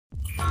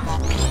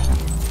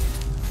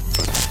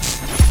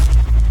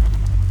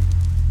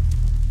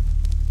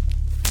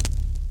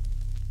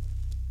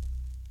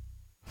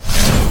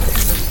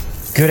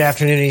Good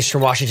afternoon,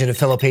 Eastern Washington and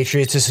fellow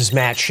patriots. This is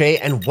Matt Shea,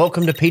 and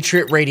welcome to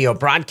Patriot Radio,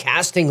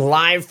 broadcasting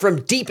live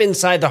from deep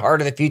inside the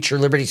heart of the future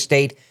Liberty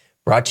State,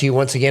 brought to you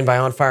once again by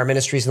On Fire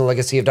Ministries and the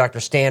legacy of Dr.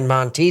 Stan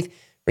Monteith,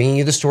 bringing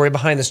you the story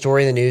behind the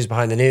story, the news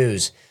behind the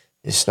news.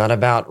 It's not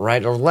about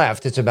right or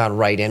left. It's about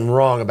right and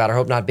wrong, about our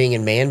hope not being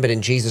in man, but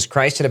in Jesus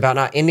Christ, and about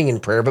not ending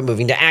in prayer, but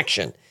moving to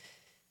action.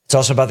 It's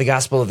also about the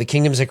gospel of the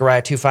kingdom,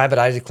 Zechariah 2:5, but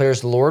I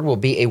declares the Lord will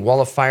be a wall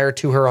of fire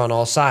to her on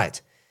all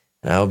sides,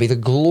 and I will be the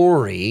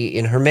glory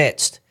in her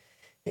midst.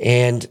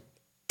 And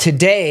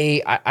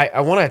today,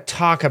 I want to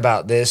talk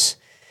about this,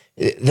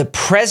 the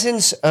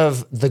presence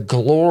of the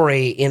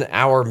glory in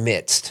our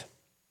midst.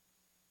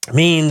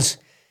 Means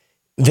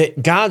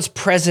that God's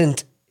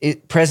presence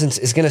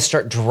is going to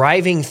start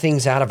driving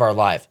things out of our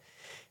life.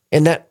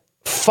 And that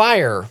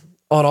fire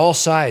on all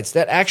sides,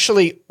 that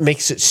actually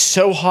makes it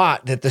so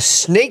hot that the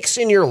snakes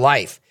in your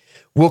life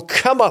will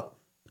come up.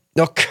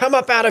 They'll come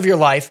up out of your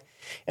life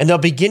and they'll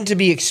begin to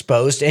be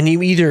exposed, and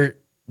you either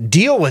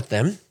deal with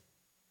them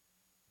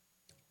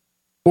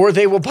or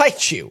they will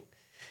bite you.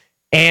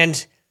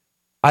 And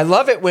I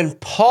love it when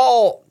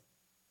Paul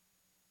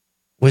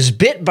was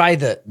bit by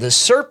the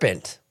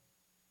serpent.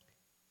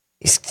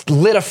 He's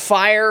lit a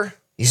fire.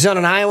 He's on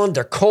an island.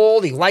 They're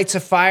cold. He lights a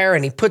fire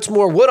and he puts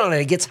more wood on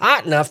it. It gets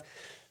hot enough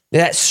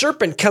that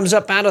serpent comes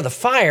up out of the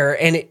fire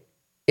and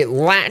it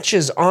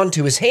latches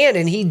onto his hand,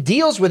 and he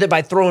deals with it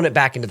by throwing it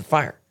back into the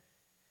fire.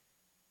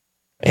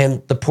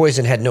 And the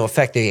poison had no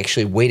effect. They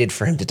actually waited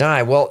for him to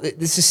die. Well,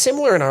 this is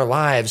similar in our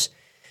lives,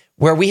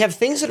 where we have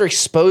things that are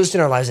exposed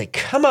in our lives. They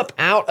come up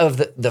out of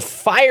the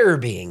fire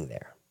being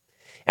there.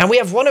 And we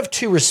have one of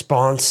two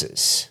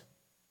responses.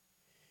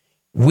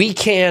 We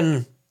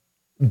can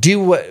do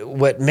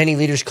what many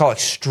leaders call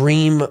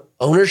extreme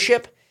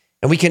ownership,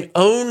 and we can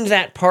own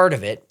that part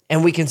of it,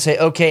 and we can say,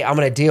 okay, I'm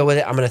going to deal with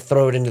it. I'm going to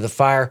throw it into the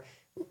fire.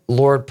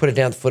 Lord, put it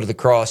down at the foot of the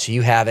cross.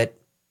 You have it.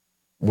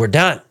 We're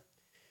done.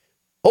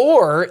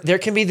 Or there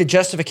can be the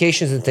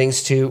justifications and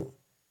things to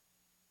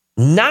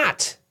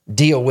not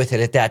deal with it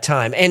at that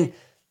time.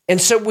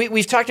 And so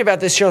we've talked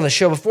about this here on the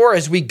show before.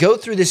 As we go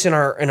through this in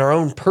our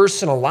own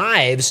personal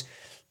lives,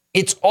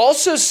 it's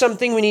also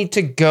something we need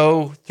to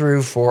go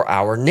through for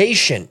our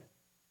nation.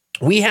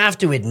 We have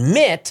to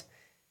admit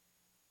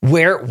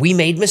where we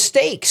made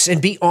mistakes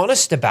and be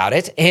honest about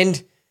it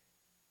and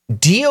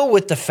deal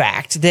with the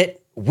fact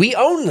that we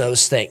own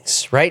those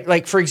things, right?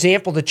 Like, for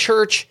example, the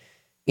church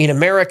in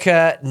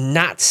America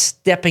not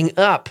stepping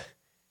up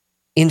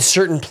in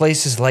certain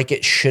places like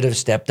it should have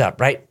stepped up,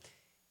 right?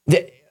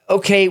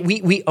 Okay,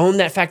 we own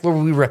that fact,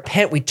 Lord. We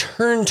repent. We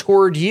turn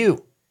toward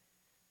you.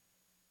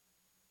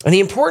 And the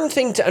important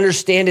thing to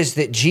understand is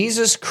that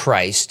Jesus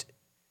Christ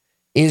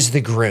is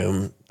the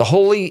groom. The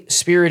Holy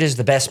Spirit is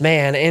the best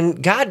man,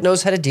 and God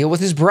knows how to deal with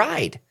his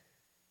bride.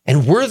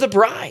 And we're the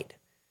bride.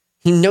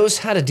 He knows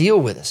how to deal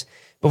with us.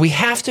 But we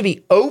have to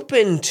be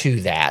open to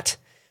that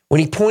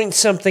when he points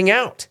something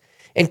out.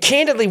 And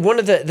candidly, one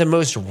of the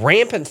most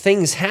rampant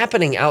things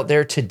happening out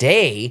there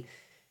today,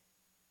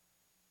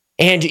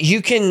 and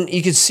you can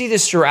see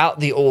this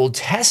throughout the Old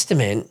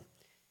Testament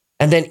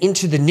and then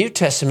into the New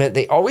Testament,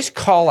 they always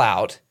call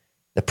out,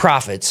 the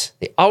prophets,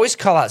 they always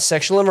call out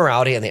sexual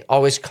immorality, and they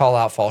always call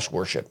out false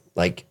worship,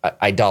 like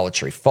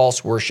idolatry,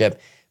 false worship.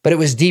 But it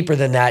was deeper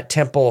than that.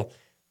 Temple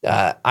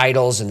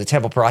idols and the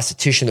temple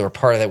prostitution that were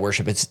part of that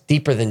worship. It's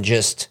deeper than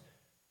just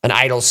an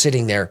idol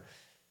sitting there.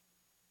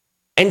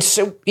 And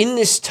so in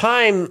this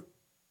time,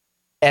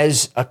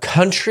 as a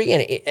country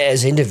and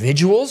as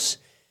individuals,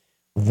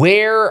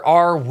 where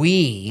are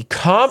we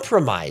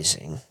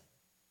compromising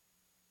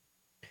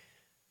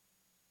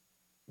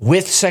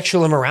with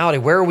sexual immorality?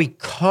 Where are we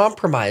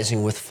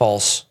compromising with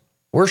false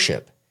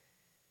worship?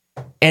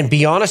 And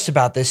be honest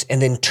about this,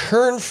 and then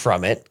turn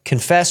from it,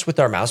 confess with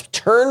our mouths,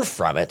 turn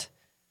from it,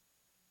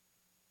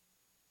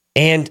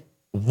 and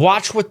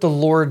watch what the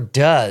Lord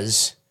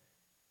does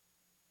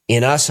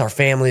in us, our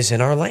families,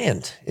 and our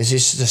land. Is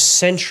this a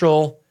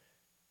central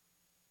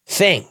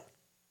thing?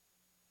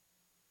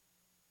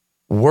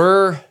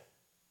 We're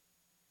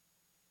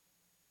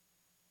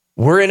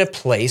in a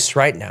place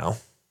right now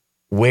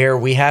where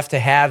we have to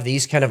have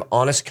these kind of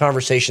honest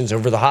conversations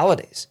over the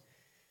holidays.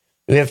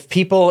 We have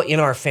people in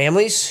our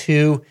families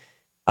who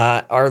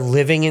are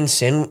living in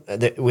sin.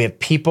 We have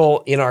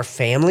people in our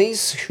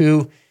families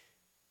who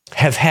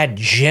have had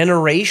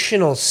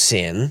generational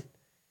sin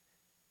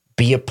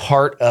be a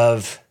part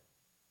of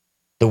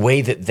the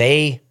way that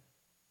they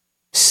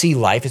see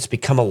life. It's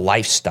become a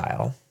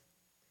lifestyle.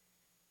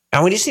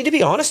 And we just need to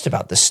be honest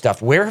about this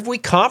stuff. Where have we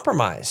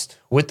compromised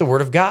with the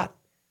Word of God?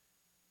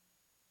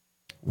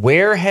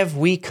 Where have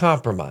we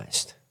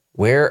compromised?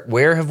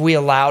 Where have we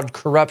allowed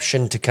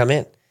corruption to come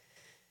in?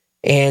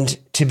 And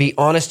to be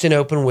honest and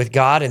open with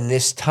God in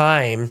this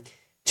time,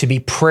 to be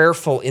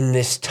prayerful in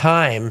this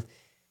time,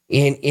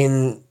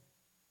 in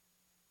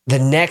the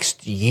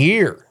next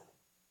year,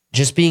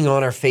 just being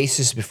on our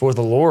faces before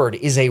the Lord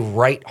is a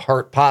right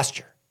heart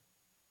posture.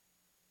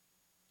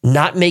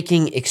 Not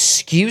making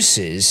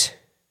excuses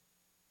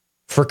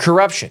for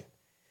corruption,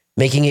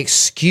 making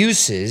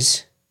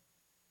excuses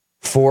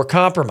for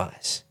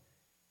compromise.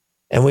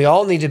 And we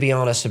all need to be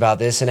honest about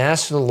this and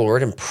ask the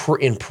Lord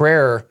in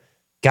prayer,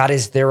 God,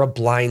 is there a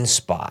blind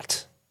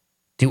spot?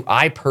 Do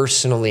I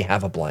personally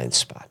have a blind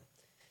spot?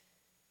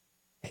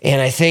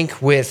 And I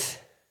think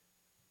with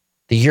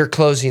the year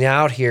closing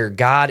out here,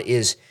 God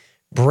is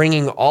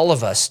bringing all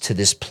of us to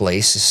this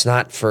place. It's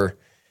not for,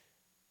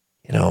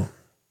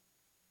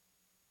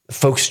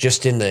 folks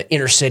just in the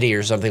inner city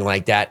or something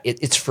like that.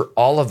 It's for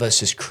all of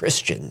us as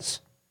Christians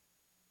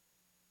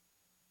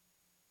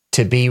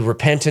to be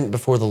repentant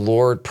before the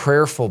Lord,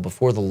 prayerful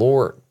before the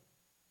Lord,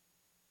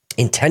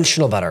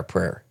 intentional about our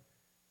prayer.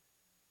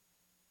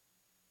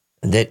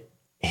 And that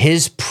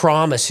his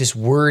promise, his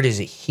word is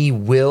that he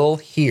will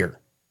hear.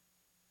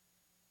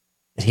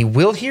 That he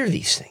will hear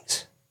these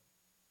things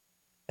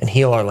and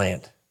heal our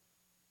land.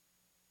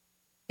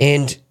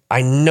 And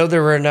I know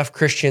there are enough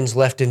Christians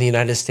left in the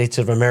United States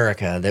of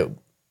America that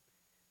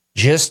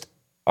just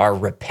are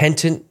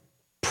repentant,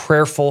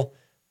 prayerful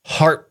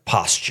heart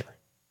posture,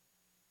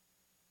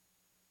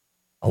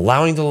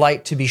 allowing the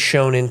light to be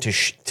shown in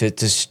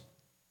to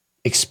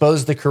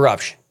expose the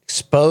corruption,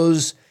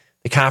 expose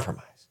the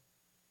compromise,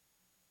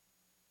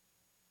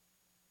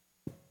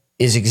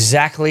 is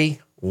exactly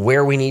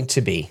where we need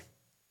to be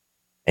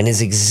and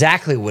is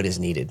exactly what is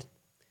needed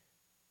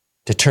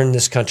to turn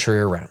this country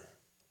around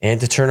and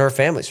to turn our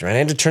families around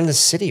and to turn the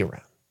city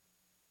around.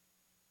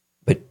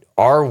 But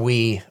are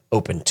we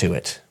open to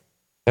it?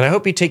 And I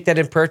hope you take that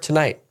in prayer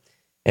tonight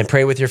and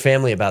pray with your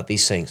family about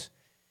these things.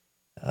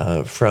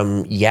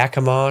 From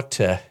Yakima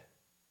to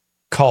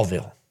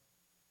Colville,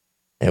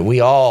 that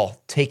we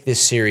all take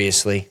this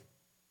seriously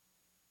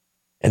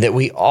and that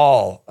we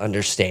all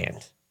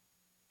understand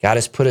God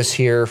has put us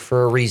here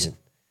for a reason.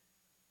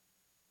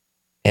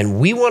 And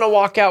we want to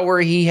walk out where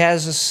he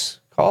has us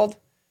called.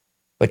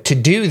 But to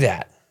do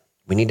that,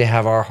 we need to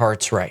have our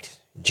hearts right.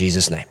 In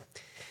Jesus' name.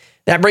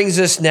 That brings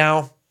us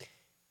now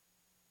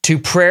to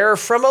prayer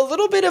from a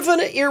little bit of an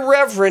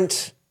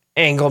irreverent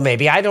angle,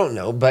 maybe. I don't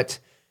know. But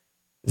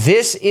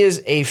this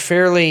is a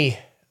fairly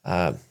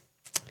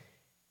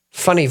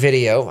funny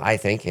video, I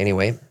think,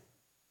 anyway,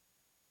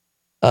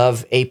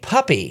 of a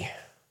puppy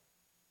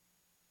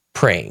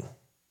praying.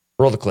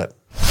 Roll the clip.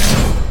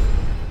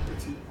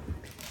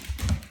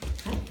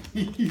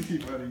 Easy,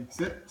 buddy.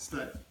 Sit,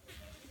 stay.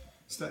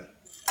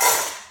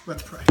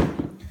 Let's pray.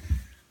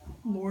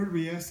 Lord,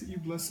 we ask that you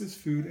bless this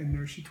food and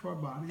nourish it to our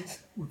bodies.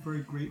 We're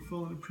very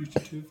grateful and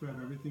appreciative for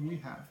everything we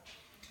have.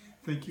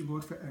 Thank you,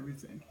 Lord, for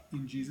everything.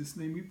 In Jesus'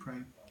 name we pray.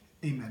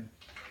 Amen.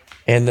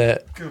 And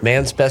the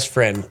man's best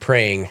friend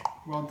praying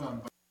Well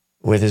done.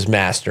 with his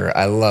master.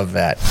 I love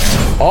that.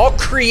 All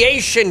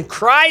creation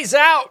cries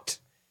out.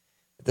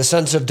 The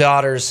sons and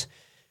daughters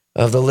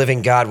of the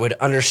living God would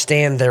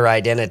understand their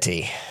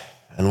identity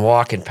and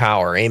walk in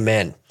power.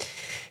 Amen.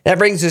 That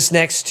brings us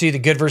next to the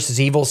good versus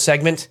evil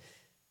segment.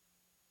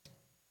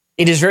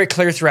 It is very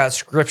clear throughout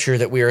Scripture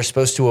that we are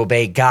supposed to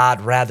obey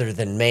God rather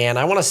than man.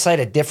 I want to cite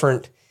a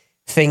different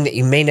thing that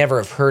you may never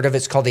have heard of.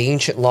 It's called the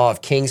Ancient Law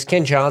of Kings.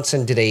 Ken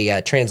Johnson did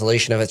a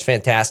translation of it. It's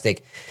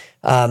fantastic.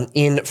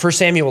 In 1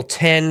 Samuel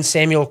 10,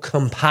 Samuel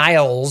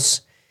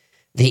compiles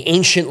the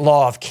Ancient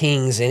Law of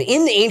Kings. And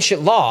in the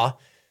Ancient Law,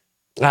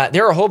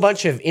 there are a whole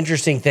bunch of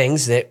interesting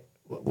things that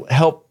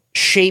help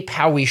shape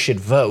how we should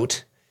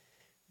vote.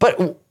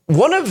 But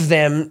one of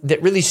them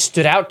that really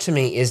stood out to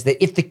me is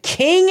that if the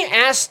king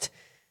asked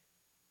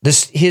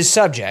his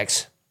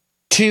subjects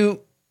to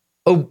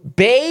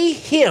obey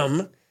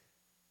him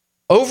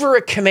over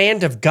a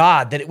command of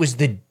God, that it was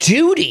the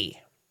duty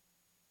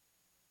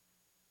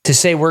to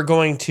say, we're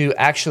going to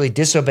actually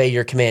disobey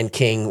your command,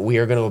 king. We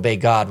are going to obey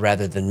God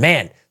rather than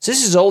man. So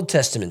this is Old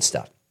Testament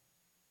stuff.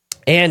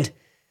 And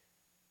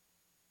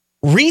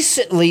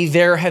recently,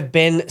 there have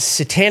been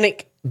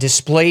satanic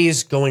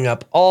displays going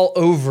up all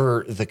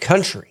over the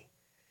country.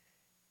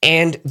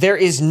 And there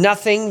is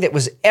nothing that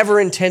was ever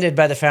intended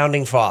by the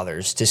founding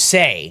fathers to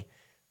say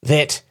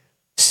that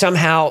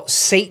somehow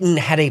Satan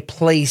had a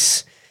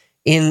place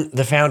in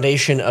the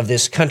foundation of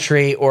this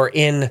country or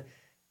in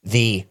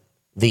the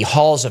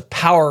halls of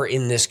power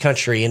in this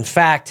country. In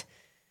fact,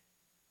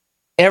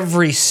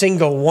 every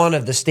single one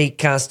of the state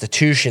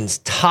constitutions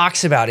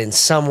talks about in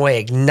some way,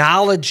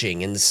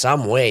 acknowledging in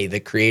some way the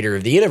creator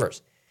of the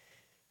universe.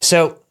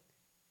 So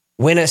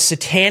when a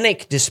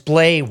satanic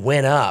display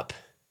went up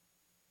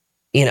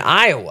in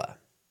Iowa,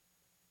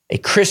 a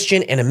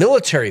Christian and a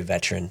military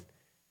veteran,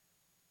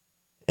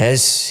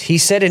 as he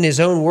said in his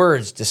own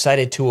words,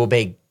 decided to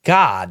obey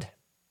God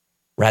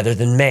rather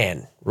than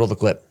man. Roll the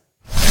clip.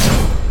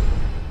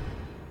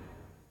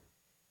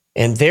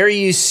 And there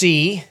you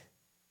see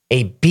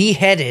a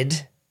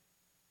beheaded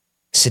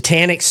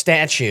satanic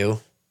statue,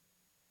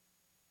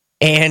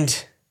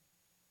 and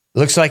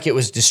looks like it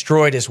was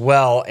destroyed as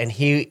well, and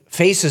he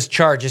faces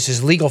charges.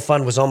 His legal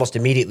fund was almost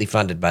immediately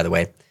funded, by the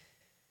way.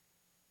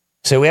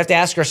 So we have to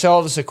ask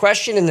ourselves a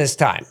question in this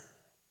time.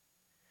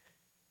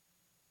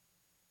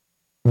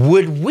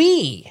 Would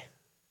we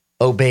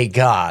obey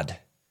God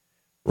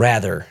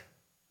rather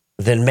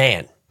than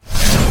man?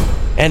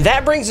 And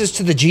that brings us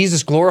to the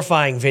Jesus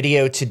glorifying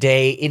video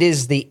today. It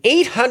is the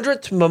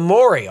 800th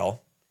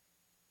memorial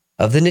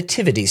of the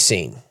nativity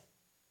scene.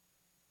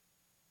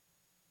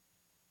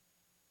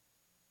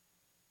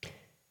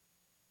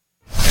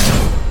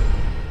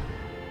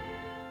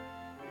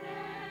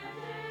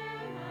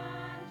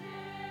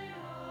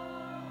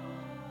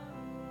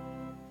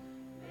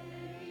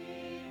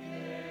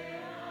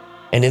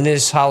 And in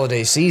this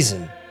holiday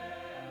season,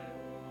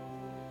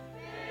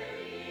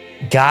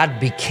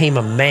 God became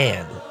a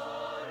man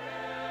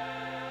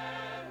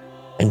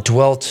and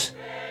dwelt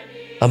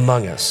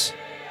among us.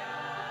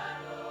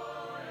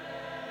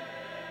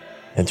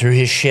 And through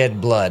his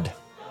shed blood,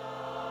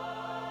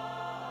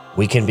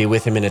 we can be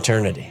with him in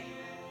eternity.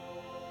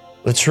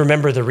 Let's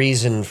remember the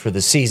reason for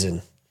the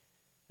season,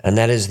 and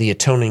that is the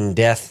atoning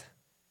death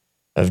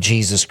of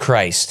Jesus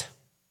Christ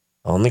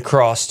on the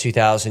cross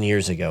 2,000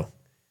 years ago.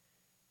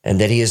 And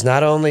that he is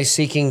not only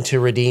seeking to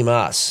redeem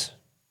us,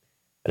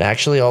 but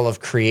actually all of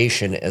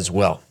creation as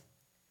well.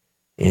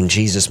 In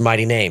Jesus'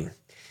 mighty name.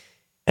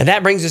 And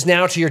that brings us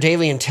now to your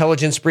daily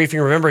intelligence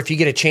briefing. Remember, if you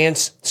get a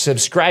chance,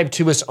 subscribe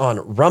to us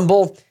on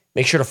Rumble.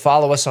 Make sure to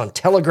follow us on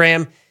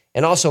Telegram.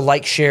 And also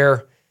like,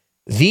 share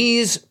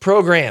these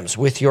programs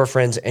with your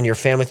friends and your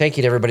family. Thank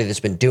you to everybody that's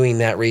been doing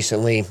that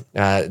recently.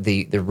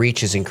 The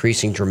reach is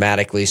increasing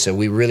dramatically, so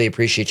we really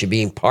appreciate you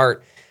being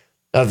part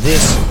of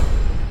this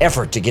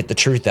effort to get the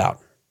truth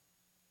out.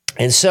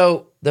 And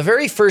so the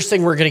very first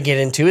thing we're going to get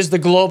into is the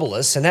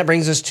globalists, and that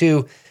brings us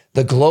to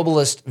the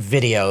globalist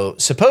video.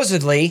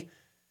 Supposedly,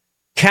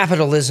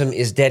 capitalism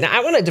is dead. Now,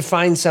 I want to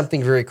define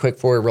something very quick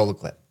before we roll the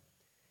clip.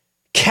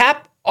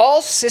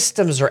 All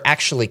systems are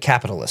actually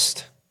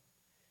capitalist.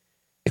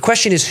 The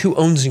question is who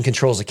owns and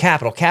controls the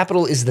capital.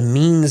 Capital is the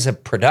means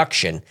of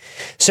production.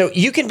 So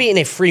you can be in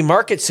a free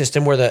market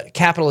system where the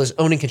capital is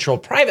owned and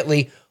controlled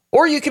privately,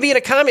 or you could be in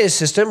a communist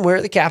system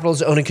where the capital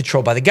is owned and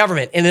controlled by the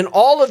government. And then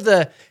all of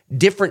the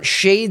different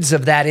shades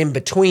of that in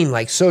between,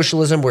 like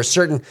socialism, where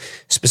certain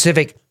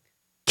specific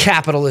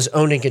capital is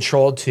owned and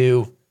controlled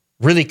to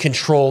really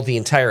control the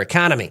entire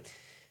economy.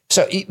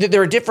 So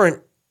there are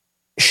different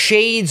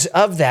shades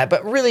of that,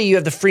 but really you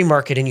have the free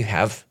market and you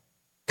have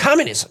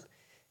communism.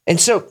 And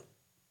so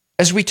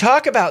as we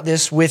talk about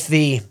this with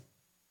the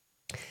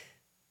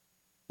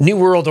New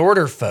World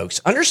Order folks,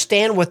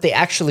 understand what they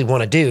actually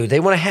want to do. They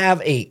want to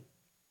have a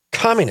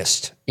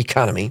communist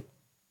economy,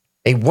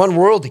 a one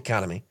world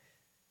economy,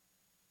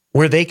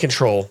 where they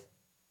control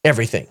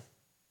everything.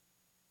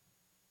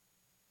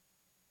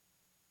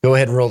 Go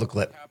ahead and roll the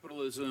clip.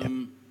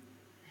 Capitalism,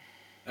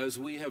 as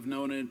we have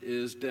known it,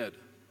 is dead.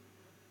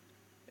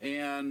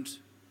 And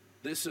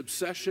this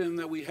obsession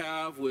that we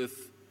have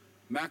with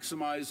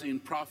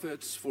maximizing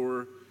profits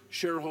for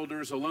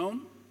shareholders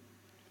alone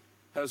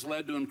has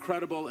led to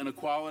incredible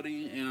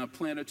inequality and a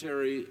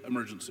planetary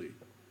emergency.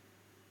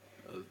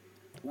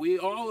 We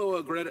all owe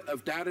a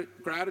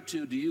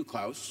gratitude to you,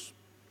 Klaus.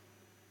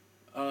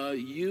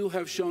 You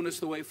have shown us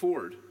the way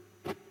forward.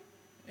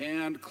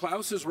 And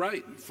Klaus is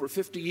right. For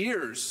 50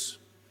 years,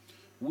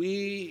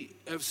 we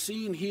have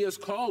seen he has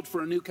called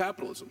for a new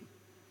capitalism,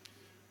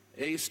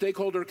 a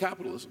stakeholder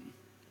capitalism,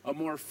 a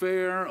more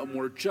fair, a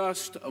more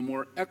just, a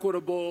more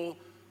equitable,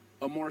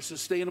 a more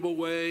sustainable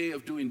way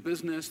of doing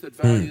business that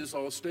values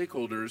all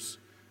stakeholders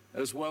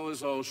as well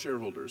as all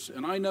shareholders.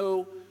 And I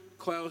know,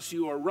 Klaus,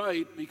 you are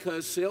right,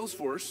 because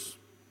Salesforce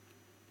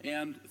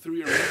and through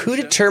your who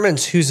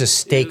determines who's a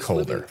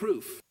stakeholder?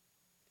 Proof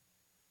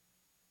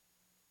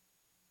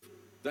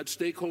that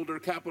stakeholder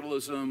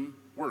capitalism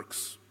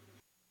works.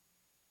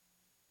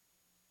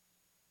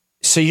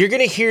 So you're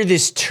going to hear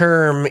this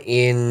term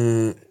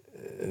in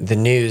the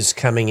news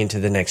coming into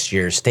the next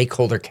year,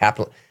 stakeholder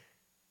capital.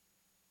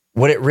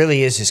 What it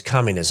really is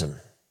communism.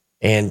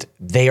 And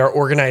they are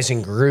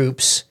organizing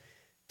groups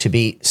to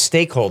be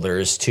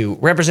stakeholders to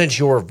represent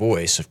your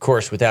voice, of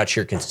course, without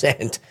your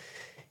consent,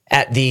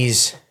 at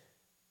these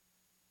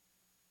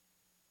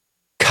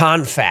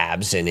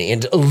confabs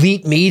and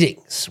elite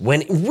meetings,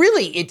 when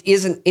really it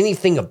isn't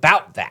anything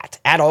about that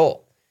at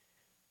all.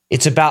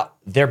 It's about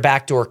their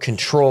backdoor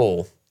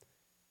control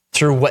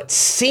through what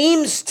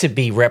seems to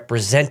be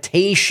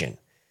representation,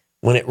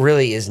 when it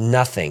really is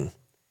nothing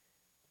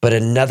but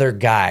another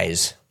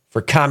guise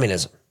for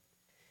communism.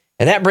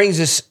 And that brings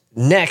us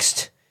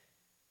next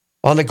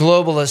on the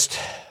globalist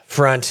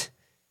front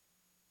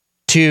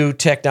to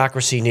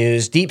technocracy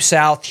news. Deep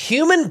South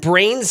human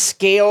brain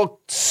scale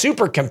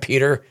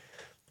supercomputer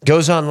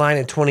goes online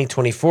in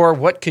 2024.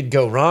 What could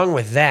go wrong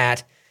with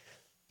that?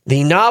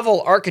 The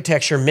novel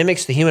architecture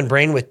mimics the human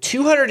brain with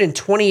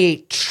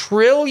 228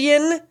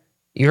 trillion,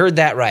 you heard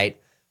that right,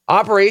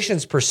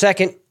 operations per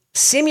second,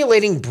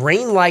 simulating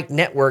brain-like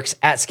networks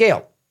at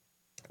scale.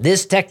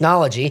 This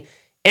technology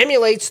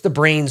emulates the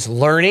brain's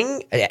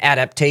learning,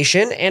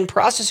 adaptation, and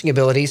processing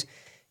abilities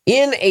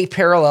in a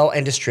parallel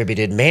and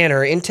distributed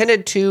manner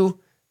intended to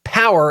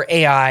power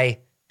AI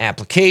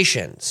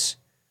applications.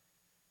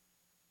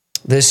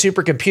 The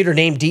supercomputer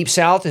named Deep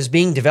South is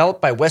being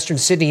developed by Western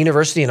Sydney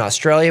University in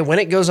Australia. When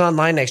it goes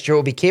online next year, it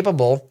will be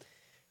capable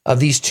of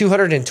these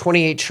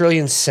 228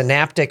 trillion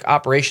synaptic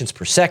operations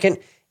per second,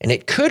 and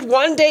it could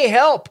one day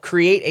help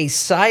create a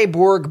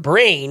cyborg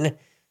brain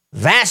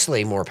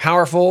vastly more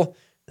powerful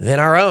than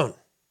our own.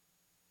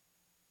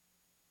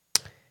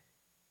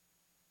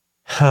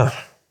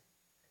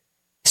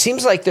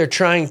 Seems like they're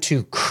trying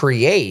to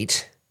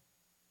create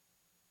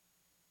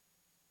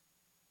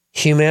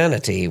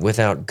humanity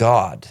without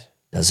God,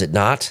 does it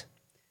not?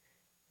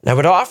 And I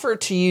would offer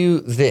to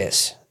you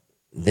this,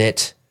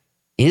 that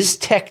is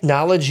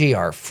technology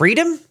our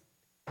freedom,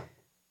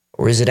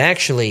 or is it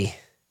actually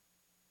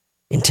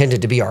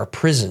intended to be our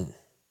prison?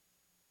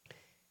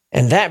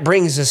 And that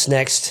brings us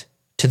next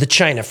to the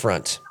China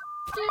front.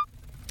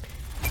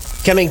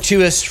 Coming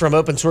to us from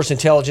Open Source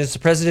Intelligence, the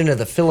president of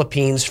the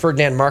Philippines,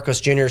 Ferdinand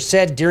Marcos Jr.,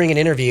 said during an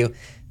interview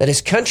that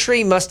his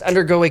country must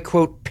undergo a,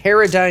 quote,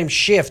 paradigm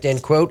shift,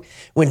 end quote,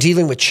 when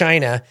dealing with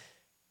China.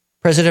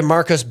 President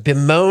Marcos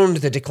bemoaned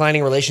the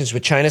declining relations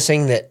with China,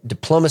 saying that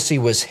diplomacy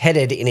was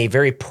headed in a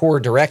very poor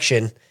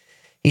direction.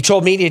 He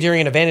told media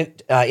during an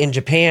event in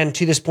Japan,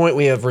 to this point,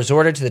 we have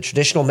resorted to the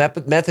traditional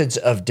methods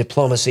of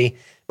diplomacy,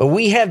 but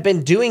we have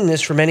been doing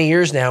this for many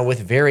years now with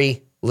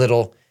very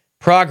little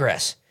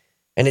progress.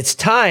 And it's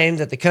time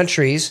that the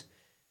countries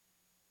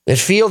that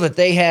feel that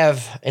they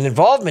have an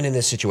involvement in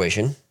this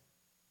situation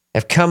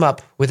have come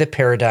up with a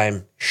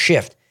paradigm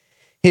shift.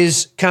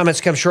 His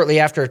comments come shortly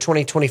after a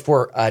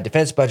 2024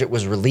 defense budget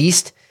was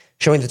released,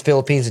 showing that the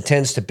Philippines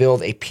intends to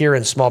build a pier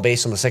and small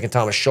base on the Second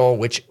Thomas Shoal,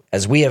 which,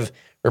 as we have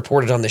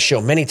reported on this show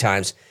many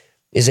times,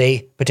 is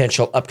a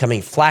potential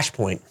upcoming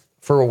flashpoint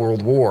for a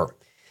world war.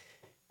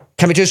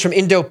 Coming to us from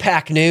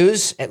Indo-Pac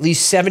News, at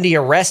least 70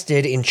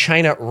 arrested in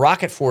China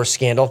rocket force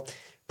scandal.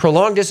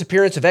 Prolonged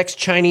disappearance of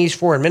ex-Chinese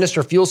foreign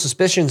minister fuels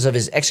suspicions of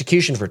his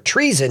execution for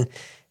treason,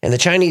 and the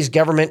Chinese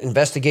government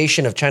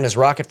investigation of China's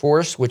rocket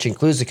force, which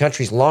includes the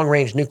country's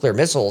long-range nuclear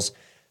missiles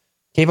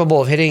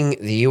capable of hitting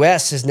the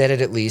U.S., has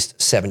netted at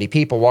least 70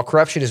 people. While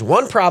corruption is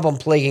one problem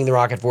plaguing the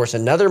rocket force,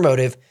 another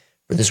motive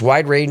for this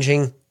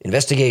wide-ranging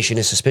investigation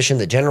is suspicion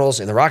that generals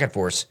in the rocket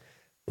force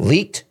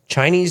leaked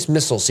Chinese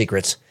missile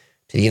secrets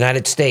to the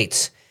United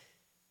States.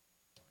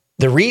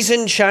 The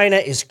reason China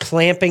is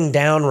clamping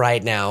down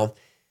right now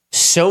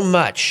so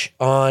much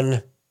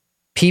on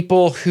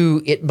people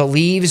who it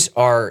believes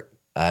are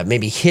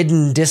maybe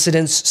hidden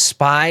dissidents,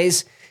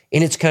 spies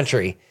in its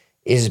country,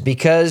 is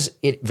because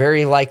it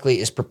very likely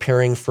is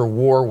preparing for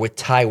war with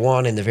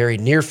Taiwan in the very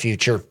near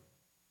future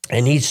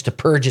and needs to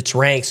purge its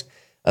ranks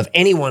of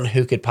anyone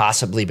who could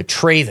possibly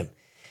betray them.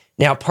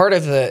 Now, part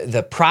of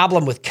the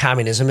problem with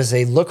communism is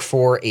they look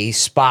for a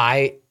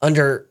spy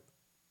under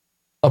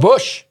a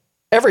bush,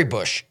 every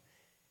bush.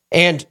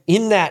 And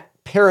in that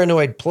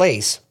paranoid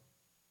place,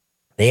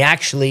 they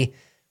actually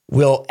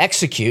will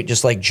execute,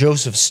 just like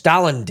Joseph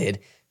Stalin did,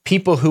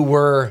 people who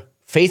were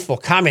faithful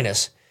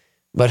communists,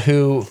 but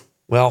who,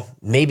 well,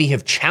 maybe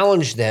have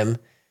challenged them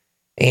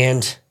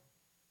and,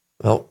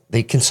 well,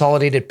 they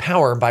consolidated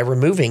power by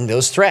removing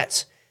those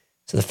threats.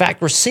 So the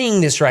fact we're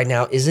seeing this right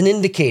now is an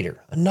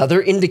indicator,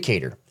 another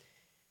indicator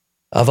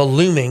of a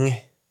looming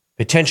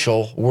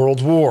potential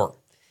world war.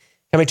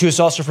 Coming to us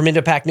also from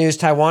Indo-Pac News,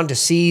 Taiwan to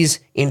seize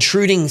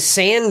intruding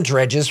sand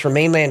dredges from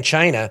mainland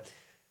China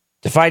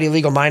to fight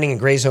illegal mining and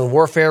gray zone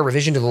warfare.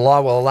 Revision to the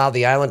law will allow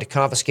the island to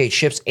confiscate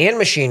ships and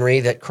machinery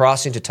that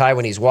cross into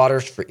Taiwanese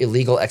waters for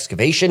illegal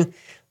excavation.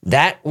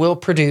 That will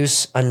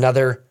produce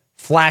another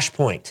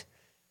flashpoint.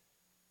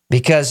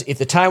 Because if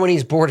the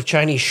Taiwanese board a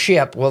Chinese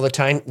ship, well,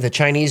 the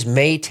Chinese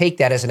may take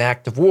that as an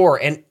act of war.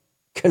 And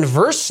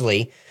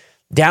conversely,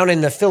 down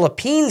in the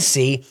Philippine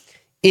Sea,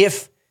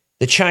 if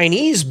the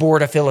Chinese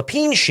board a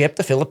Philippine ship,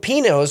 the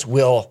Filipinos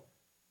will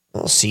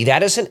see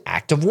that as an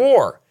act of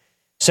war.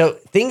 So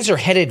things are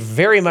headed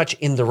very much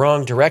in the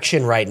wrong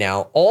direction right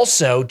now.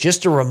 Also,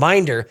 just a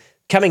reminder,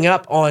 coming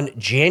up on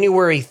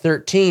January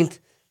 13th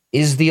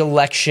is the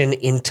election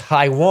in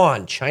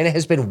Taiwan. China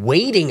has been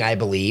waiting, I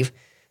believe,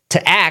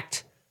 to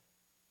act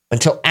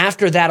until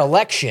after that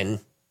election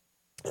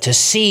to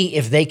see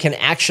if they can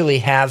actually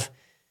have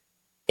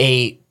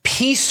a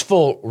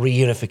peaceful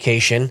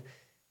reunification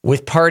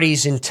with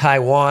parties in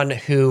Taiwan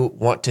who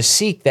want to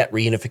seek that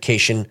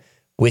reunification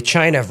with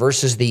China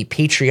versus the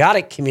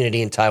patriotic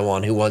community in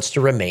Taiwan who wants to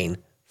remain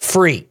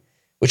free,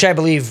 which I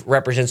believe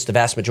represents the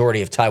vast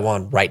majority of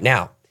Taiwan right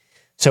now.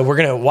 So we're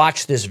going to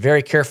watch this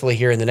very carefully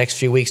here in the next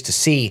few weeks to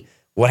see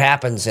what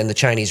happens in the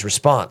Chinese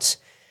response.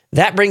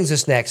 That brings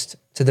us next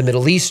to the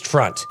Middle East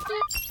front.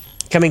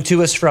 Coming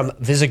to us from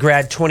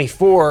Visegrad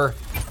 24,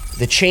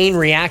 the chain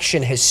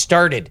reaction has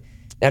started.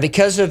 Now,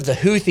 because of the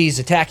Houthis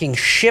attacking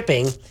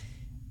shipping,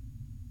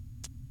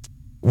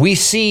 we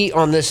see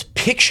on this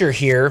picture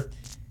here,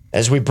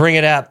 as we bring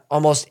it up,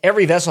 almost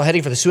every vessel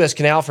heading for the Suez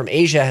Canal from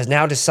Asia has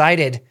now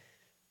decided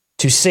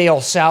to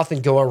sail south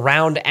and go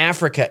around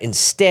Africa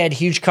instead.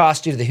 Huge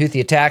cost due to the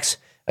Houthi attacks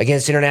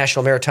against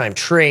international maritime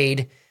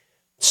trade.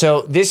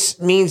 So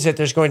this means that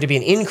there's going to be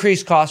an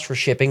increased cost for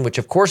shipping, which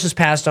of course is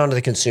passed on to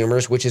the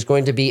consumers, which is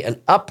going to be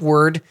an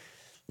upward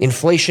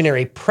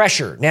inflationary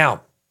pressure.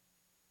 Now,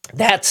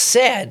 that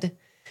said,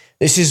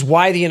 This is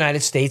why the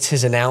United States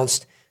has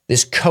announced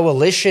this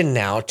coalition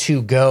now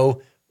to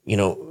go,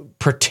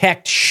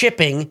 protect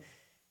shipping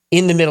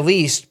in the Middle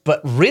East. But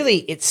really,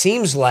 it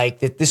seems like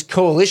that this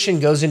coalition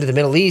goes into the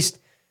Middle East,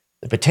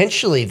 and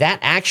potentially that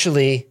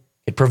actually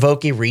could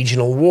provoke a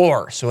regional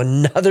war. So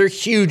another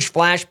huge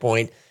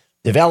flashpoint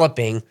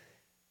developing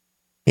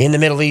in the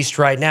Middle East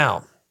right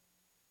now.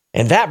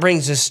 And that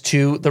brings us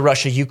to the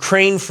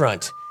Russia-Ukraine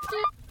front.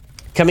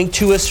 Coming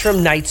to us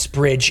from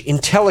Knightsbridge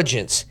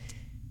Intelligence.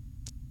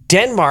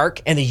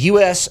 Denmark and the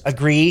U.S.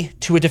 agree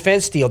to a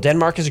defense deal.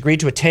 Denmark has agreed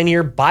to a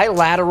 10-year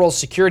bilateral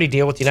security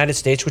deal with the United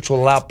States, which will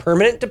allow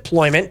permanent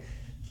deployment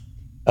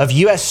of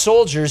U.S.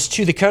 soldiers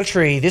to the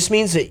country. This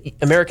means that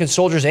American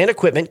soldiers and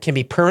equipment can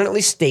be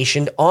permanently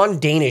stationed on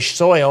Danish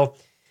soil,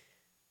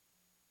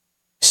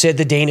 said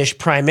the Danish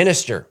Prime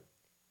Minister.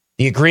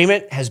 The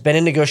agreement has been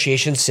in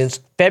negotiations since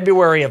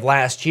February of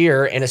last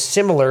year and is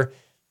similar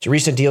to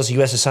recent deals the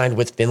U.S. has signed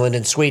with Finland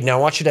and Sweden. Now,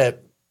 I want you to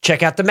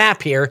check out the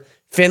map here.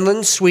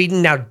 Finland,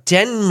 Sweden, now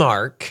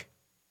Denmark,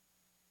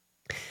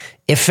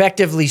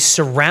 effectively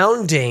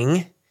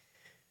surrounding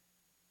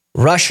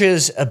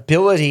Russia's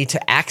ability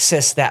to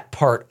access that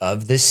part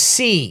of the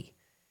sea.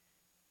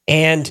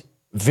 And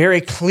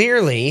very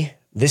clearly,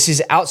 this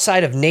is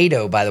outside of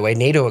NATO, by the way,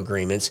 NATO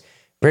agreements.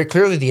 Very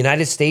clearly, the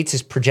United States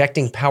is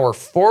projecting power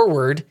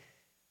forward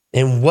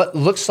in what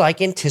looks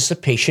like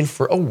anticipation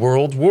for a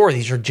world war.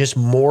 These are just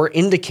more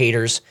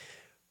indicators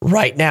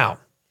right now.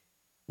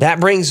 That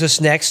brings us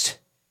next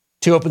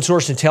to open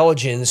source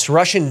intelligence.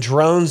 Russian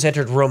drones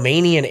entered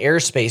Romanian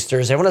airspace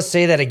Thursday. I want to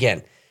say that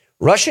again.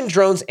 Russian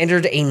drones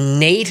entered a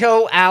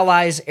NATO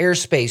ally's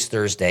airspace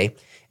Thursday,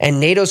 and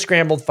NATO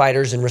scrambled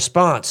fighters in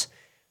response.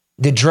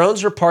 The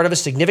drones were part of a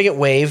significant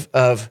wave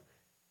of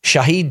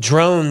Shahed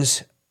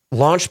drones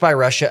launched by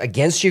Russia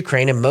against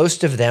Ukraine, and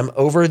most of them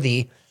over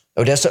the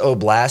Odessa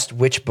Oblast,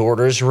 which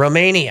borders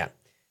Romania.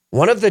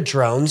 One of the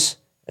drones,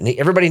 and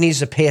everybody needs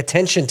to pay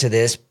attention to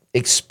this,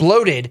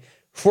 exploded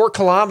 4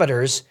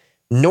 kilometers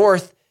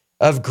north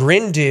of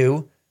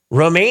Grindu,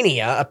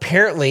 Romania,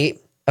 apparently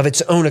of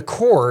its own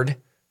accord.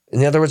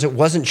 In other words, it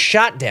wasn't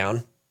shot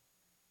down.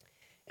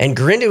 And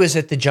Grindu is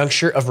at the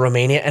juncture of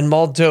Romania and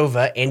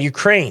Moldova and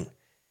Ukraine.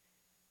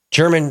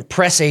 German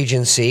press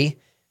agency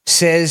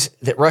says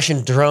that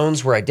Russian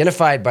drones were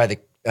identified by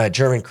the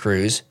German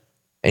crews,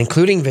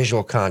 including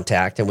visual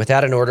contact, and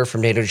without an order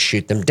from NATO to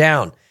shoot them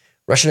down.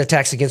 Russian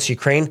attacks against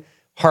Ukraine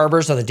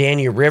harbors on the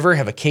Danube River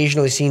have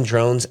occasionally seen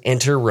drones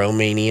enter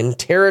Romanian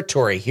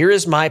territory. Here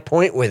is my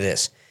point with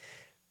this.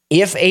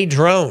 If a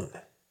drone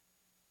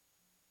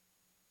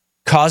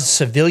caused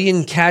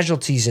civilian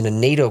casualties in a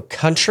NATO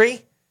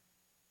country,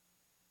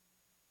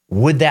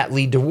 would that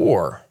lead to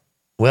war?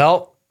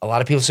 Well, a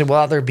lot of people say,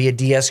 well, there'd be a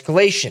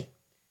de-escalation.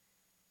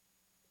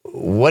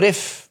 What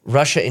if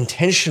Russia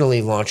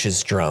intentionally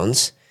launches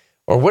drones?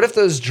 Or what if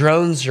those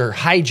drones are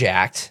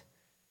hijacked,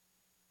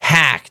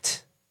 hacked,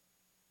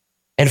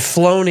 and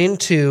flown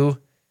into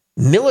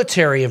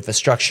military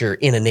infrastructure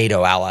in a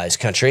NATO allies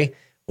country?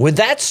 Would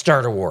that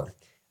start a war?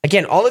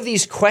 Again, all of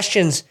these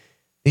questions,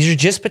 these are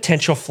just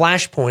potential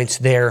flashpoints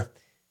there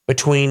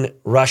between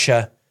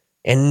Russia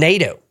and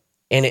NATO.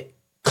 And it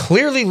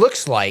clearly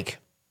looks like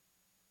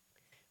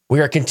we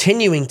are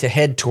continuing to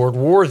head toward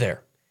war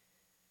there.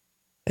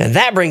 And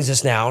that brings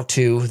us now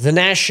to the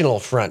national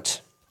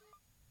front.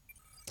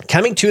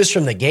 Coming to us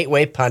from the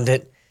Gateway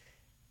Pundit,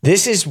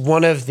 this is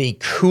one of the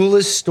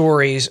coolest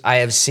stories I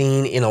have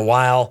seen in a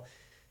while.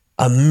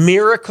 A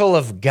miracle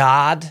of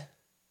God.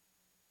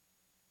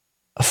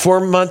 A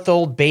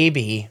 4-month-old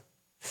baby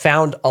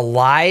found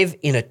alive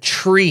in a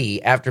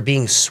tree after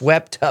being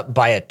swept up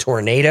by a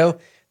tornado.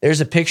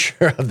 There's a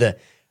picture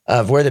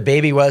of where the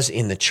baby was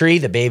in the tree.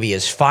 The baby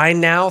is fine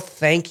now.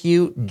 Thank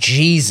you,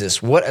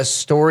 Jesus. What a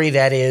story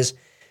that is.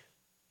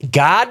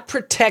 God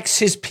protects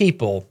his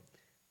people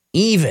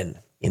even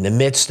in the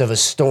midst of a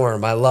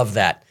storm. I love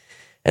that.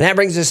 And that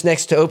brings us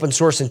next to open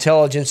source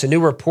intelligence. A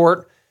new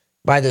report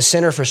by the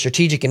Center for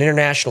Strategic and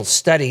International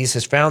Studies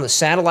has found that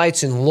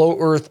satellites in low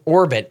Earth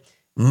orbit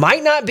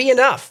might not be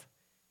enough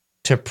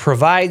to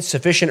provide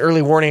sufficient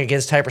early warning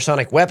against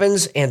hypersonic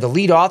weapons. And the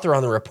lead author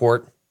on the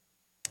report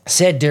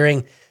said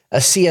during a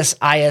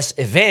CSIS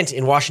event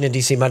in Washington,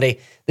 D.C. Monday,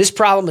 this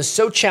problem is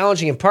so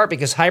challenging in part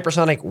because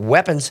hypersonic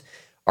weapons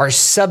are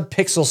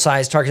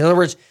sub-pixel-sized targets. In other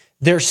words,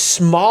 they're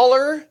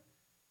smaller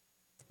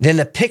than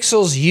the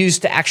pixels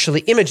used to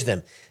actually image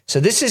them. So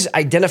this has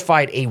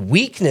identified a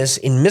weakness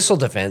in missile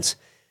defense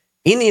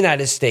in the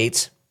United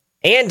States,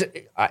 and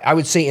I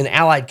would say in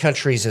allied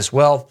countries as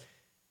well,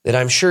 that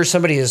I'm sure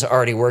somebody is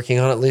already working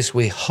on. At least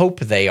we hope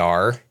they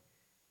are.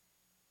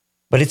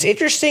 But it's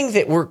interesting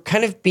that we're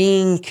kind of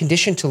being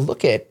conditioned to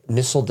look at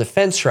missile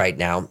defense right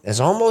now as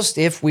almost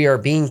if we are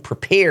being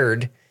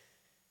prepared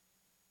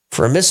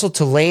for a missile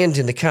to land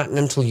in the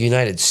continental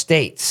United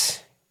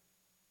States.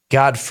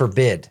 God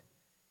forbid.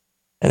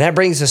 And that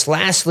brings us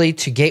lastly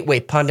to Gateway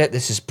Pundit.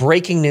 This is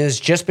breaking news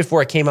just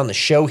before I came on the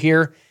show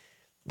here.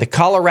 The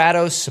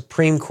Colorado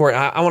Supreme Court,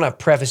 I want to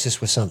preface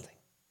this with something.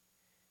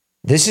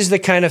 This is the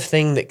kind of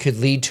thing that could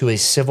lead to a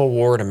civil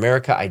war in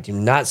America. I do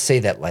not say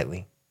that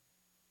lightly.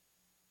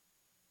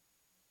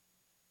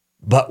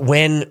 But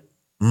when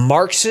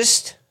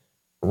Marxist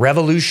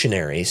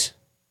revolutionaries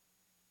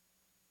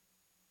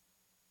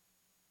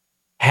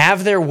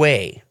have their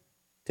way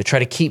to try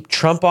to keep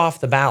Trump off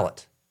the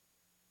ballot,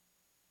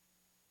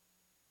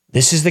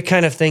 this is the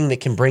kind of thing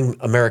that can bring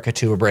America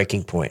to a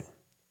breaking point.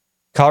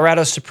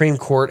 Colorado Supreme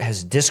Court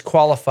has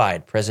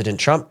disqualified President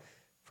Trump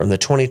from the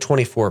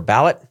 2024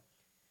 ballot.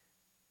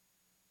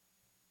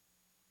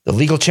 The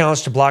legal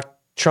challenge to block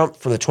Trump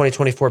from the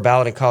 2024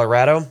 ballot in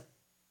Colorado,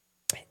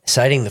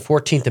 citing the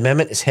 14th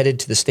Amendment, is headed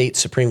to the state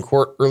Supreme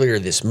Court earlier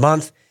this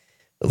month.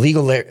 The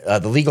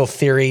legal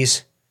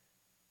theories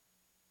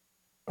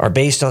are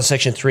based on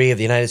Section 3 of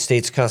the United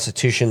States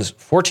Constitution's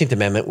 14th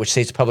Amendment, which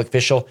states a public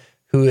official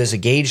who is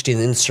engaged in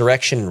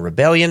insurrection and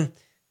rebellion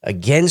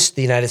against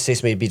the United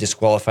States may be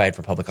disqualified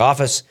from public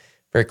office.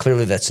 Very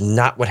clearly, that's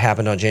not what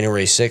happened on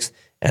January 6th.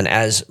 And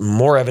as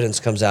more evidence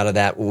comes out of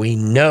that, we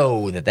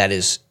know that that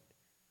is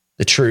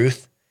the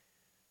truth.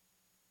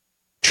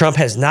 Trump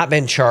has not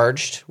been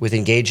charged with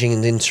engaging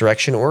in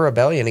insurrection or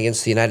rebellion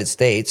against the United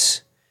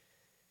States.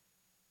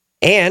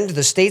 And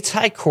the state's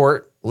high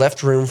court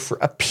left room for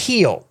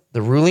appeal.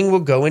 The ruling will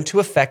go into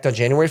effect on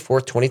January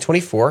 4th,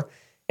 2024,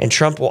 and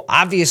Trump will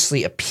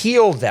obviously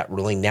appeal that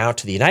ruling now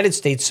to the United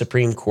States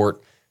Supreme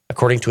Court,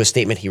 according to a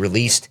statement he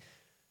released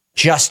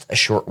just a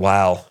short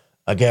while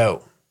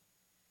ago.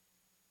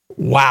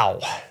 Wow.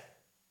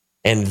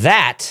 And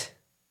that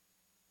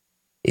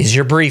is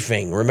your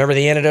briefing. Remember,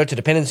 the antidote to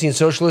dependency and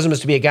socialism is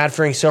to be a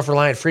God-fearing,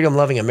 self-reliant,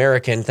 freedom-loving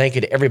American. Thank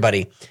you to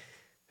everybody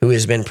who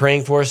has been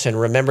praying for us. And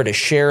remember to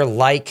share,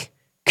 like,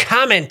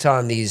 comment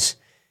on these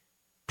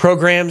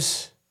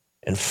programs,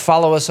 and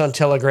follow us on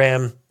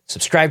Telegram,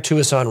 subscribe to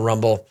us on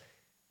Rumble,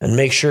 and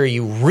make sure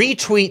you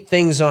retweet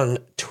things on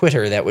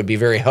Twitter. That would be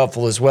very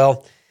helpful as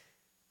well,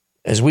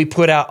 as we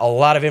put out a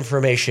lot of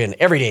information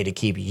every day to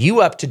keep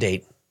you up to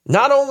date,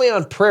 not only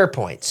on prayer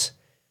points,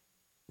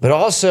 but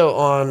also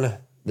on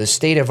the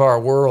state of our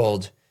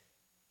world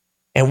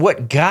and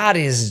what God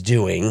is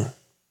doing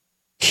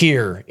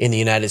here in the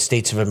United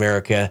States of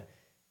America,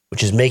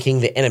 which is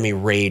making the enemy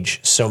rage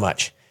so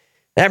much.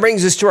 That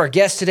brings us to our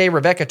guest today,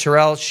 Rebecca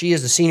Terrell. She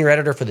is the senior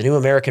editor for the New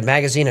American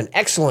Magazine, an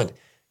excellent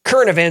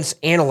current events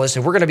analyst,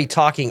 and we're going to be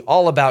talking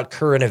all about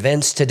current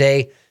events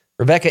today.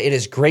 Rebecca, it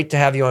is great to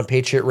have you on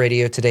Patriot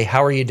Radio today.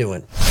 How are you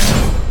doing?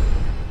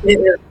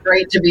 It is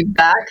great to be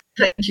back.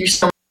 Thank you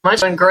so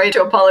much. And great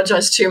to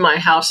apologize too. My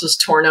house is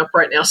torn up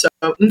right now, so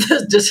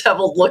the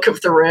disheveled look of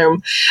the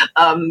room.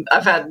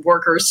 I've had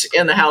workers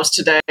in the house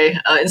today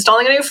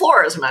installing a new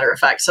floor, as a matter of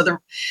fact. So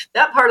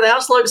that part of the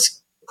house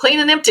looks clean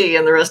and empty,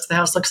 and the rest of the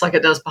house looks like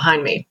it does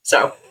behind me.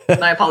 So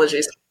my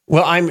apologies.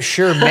 Well, I'm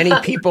sure many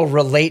people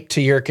relate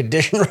to your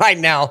condition right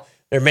now.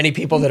 There are many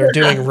people that are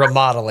doing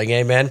remodeling.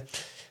 Amen.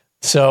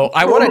 So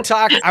I want to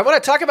talk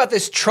about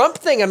this Trump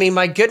thing. I mean,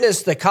 my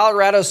goodness, the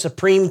Colorado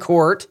Supreme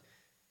Court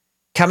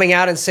coming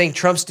out and saying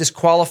Trump's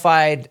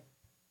disqualified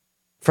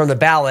from the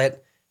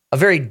ballot, a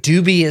very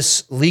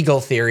dubious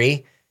legal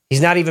theory. He's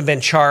not even been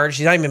charged.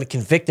 He's not even been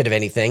convicted of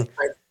anything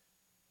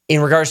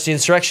in regards to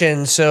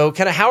insurrection. So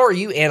kind of how are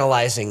you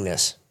analyzing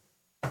this?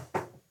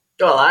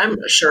 Well, I'm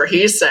sure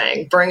he's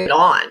saying, bring it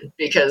on,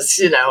 because,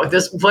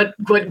 what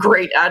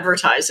great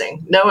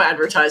advertising. No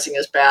advertising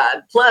is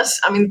bad.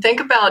 Plus, I mean, think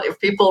about if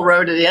people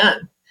wrote it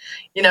in,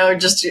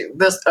 just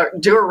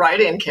do a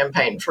write-in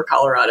campaign for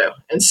Colorado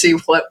and see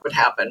what would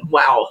happen.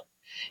 Wow.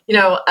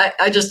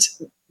 I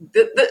just,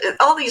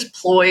 all these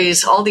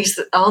ploys, all these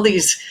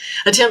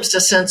attempts to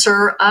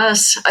censor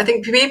us, I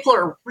think people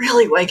are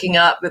really waking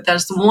up. But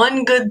that's the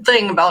one good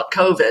thing about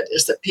COVID,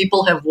 is that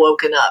people have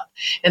woken up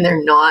and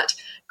they're not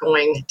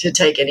going to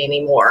take it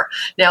anymore.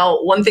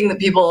 Now, one thing that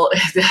people,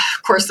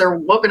 of course, they're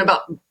woken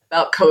about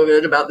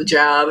COVID, about the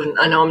jab, and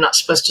I know I'm not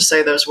supposed to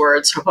say those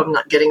words. Hope I'm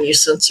not getting you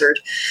censored.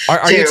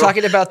 Are you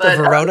talking about the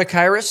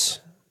coronavirus?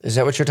 Is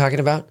that what you're talking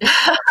about?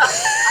 I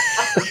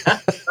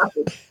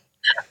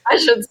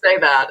should say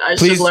that. I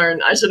should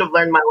have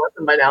learned my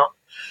lesson by now.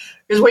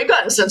 Because we've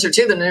gotten censored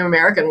too. The New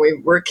American, we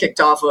were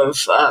kicked off of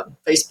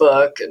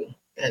Facebook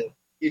and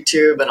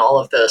YouTube and all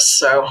of this.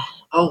 So,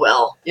 oh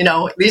well.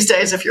 These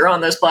days, if you're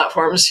on those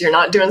platforms, you're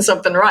not doing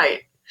something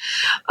right.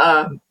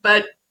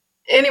 But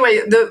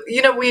anyway,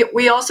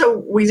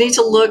 we need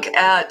to look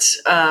at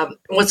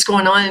what's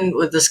going on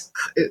with this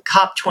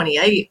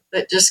COP28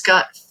 that just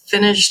got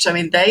finished. I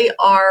mean, they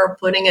are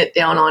putting it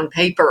down on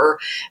paper.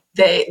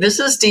 This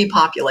is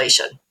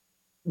depopulation,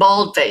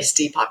 bald-faced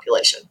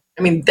depopulation.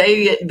 I mean,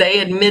 they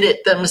admit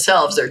it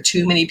themselves. There are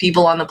too many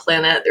people on the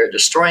planet. They're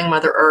destroying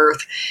Mother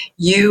Earth.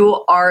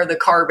 You are the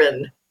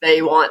carbon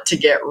they want to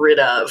get rid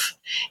of.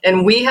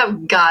 And we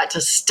have got to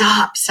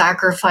stop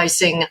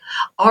sacrificing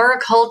our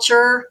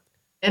culture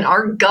and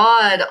our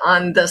God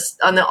on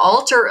the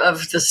altar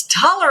of this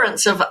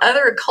tolerance of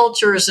other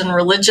cultures and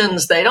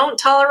religions. They don't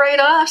tolerate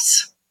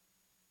us.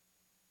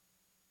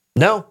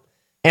 No.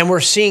 And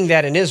we're seeing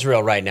that in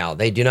Israel right now.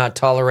 They do not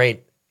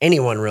tolerate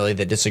anyone really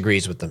that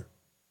disagrees with them.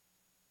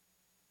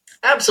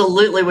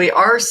 Absolutely. We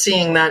are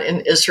seeing that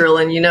in Israel.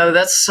 And,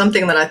 that's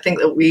something that I think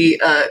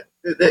that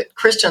that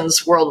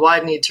Christians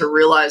worldwide need to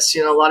realize.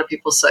 A lot of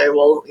people say,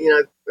 well,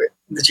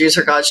 the Jews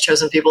are God's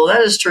chosen people.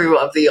 That is true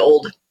of the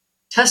Old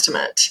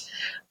Testament.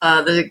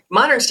 The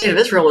modern state of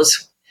Israel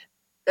was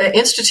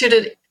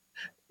instituted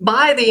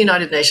by the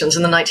United Nations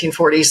in the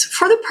 1940s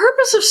for the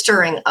purpose of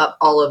stirring up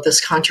all of this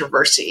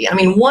controversy. I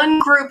mean, one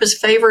group is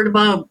favored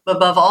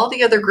above all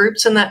the other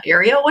groups in that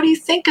area. What do you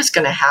think is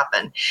going to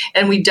happen?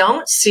 And we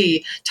don't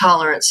see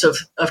tolerance of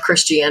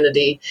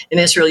Christianity in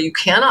Israel. You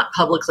cannot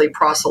publicly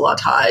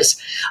proselytize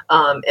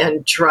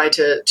and try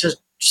to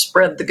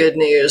spread the good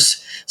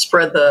news,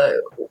 spread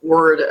the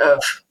word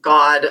of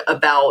God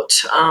about,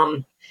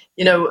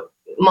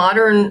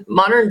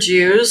 modern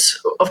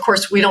Jews. Of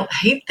course, we don't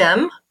hate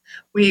them.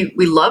 We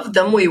love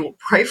them. We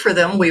pray for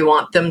them. We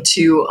want them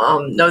to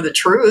know the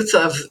truth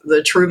of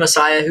the true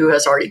Messiah who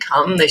has already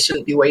come. They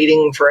shouldn't be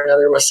waiting for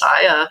another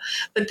Messiah,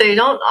 but they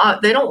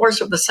don't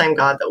worship the same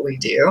God that we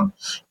do.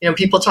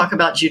 People talk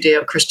about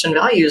Judeo-Christian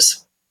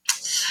values.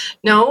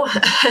 No,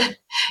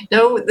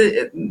 no.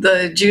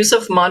 The Jews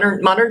of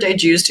modern day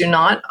Jews do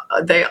not.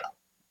 They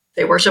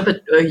worship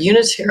a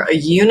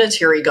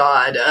unitary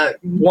God,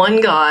 one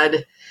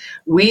God.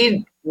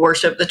 We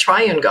worship the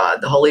triune God,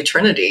 the Holy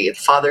Trinity, the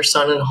Father,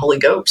 Son, and Holy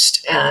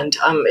Ghost. And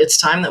it's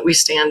time that we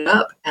stand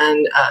up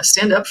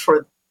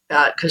for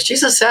that, because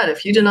Jesus said,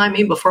 if you deny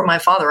me before my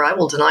Father, I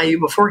will deny you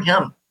before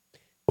him.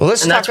 Well,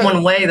 that's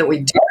one way that we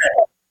do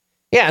it.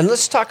 Yeah, and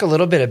let's talk a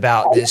little bit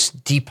about this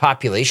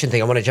depopulation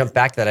thing. I want to jump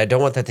back to that. I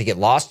don't want that to get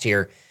lost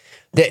here.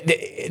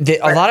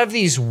 A lot of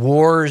these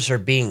wars are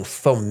being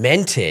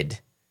fomented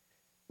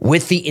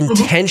with the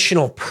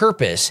intentional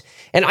purpose.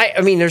 And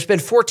I mean, there's been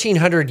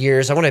 1,400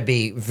 years. I want to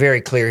be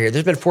very clear here.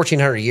 There's been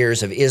 1,400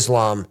 years of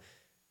Islam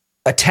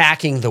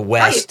attacking the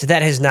West. Right.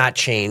 That has not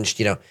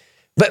changed,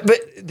 But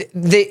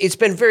it's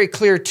been very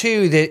clear,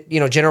 too, that,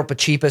 General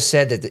Pachipa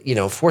said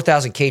that,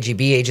 4,000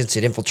 KGB agents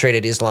had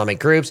infiltrated Islamic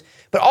groups.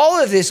 But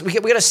all of this, we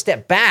got to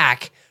step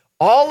back.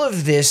 All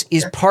of this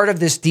is part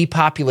of this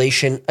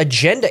depopulation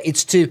agenda.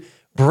 It's to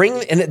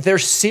bring, and they're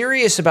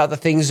serious about the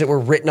things that were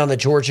written on the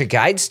Georgia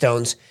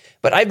Guidestones.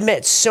 But I've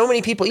met so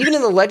many people, even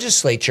in the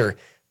legislature,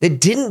 that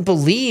didn't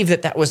believe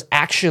that was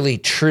actually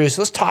true.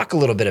 So let's talk a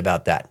little bit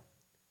about that.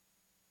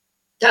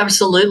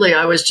 Absolutely.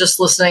 I was just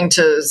listening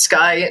to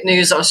Sky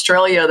News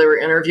Australia. They were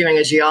interviewing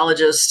a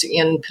geologist,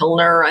 Ian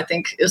Pilner, I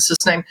think is his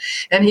name.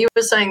 And he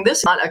was saying this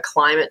is not a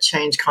climate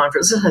change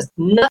conference. This has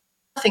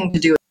nothing to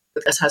do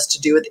with this, has to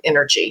do with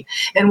energy.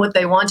 And what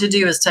they want to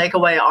do is take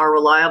away our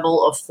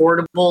reliable,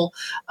 affordable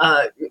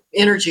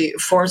energy,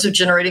 forms of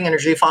generating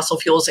energy, fossil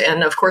fuels,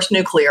 and of course,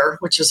 nuclear,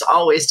 which is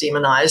always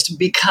demonized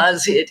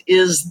because it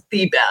is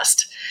the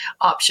best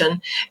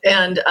option.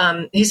 And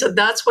he said,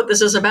 that's what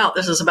this is about.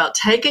 This is about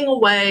taking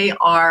away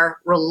our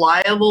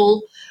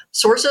reliable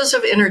sources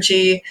of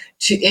energy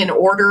in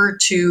order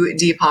to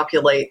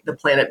depopulate the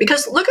planet.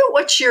 Because look at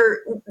what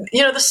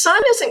the sun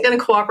isn't going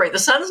to cooperate. The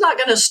sun's not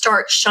going to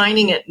start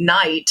shining at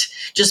night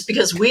just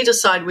because we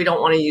decide we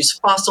don't want to use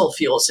fossil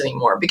fuels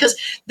anymore, because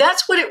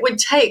that's what it would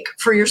take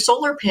for your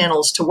solar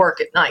panels to work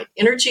at night.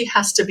 Energy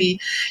has to be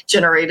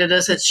generated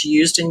as it's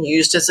used and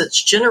used as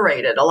it's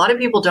generated. A lot of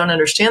people don't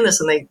understand this,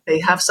 and they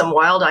have some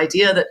wild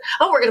idea that,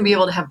 we're going to be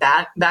able to have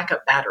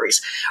backup batteries.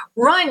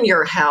 Run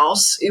your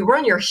house,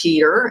 run your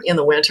heater in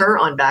the winter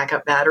on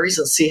backup batteries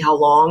and see how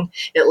long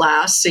it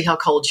lasts, see how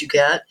cold you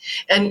get.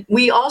 And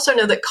we also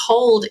know that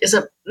cold is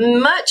a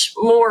much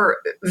more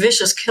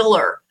vicious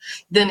killer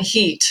than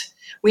heat.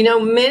 We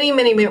know many,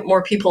 many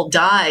more people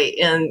die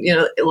in,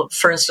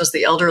 for instance,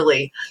 the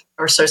elderly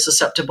are so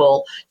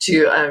susceptible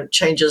to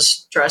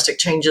drastic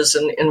changes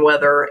in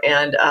weather,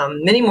 and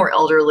many more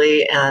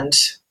elderly and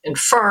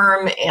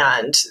infirm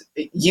and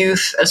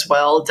youth as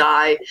well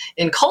die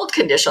in cold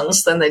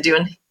conditions than they do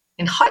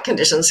in hot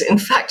conditions. In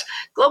fact,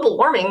 global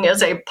warming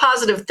is a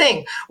positive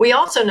thing. We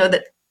also know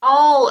that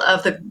all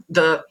of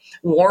the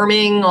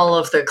warming, all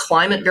of the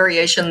climate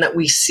variation that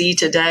we see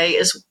today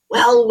is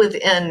well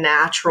within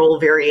natural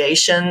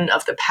variation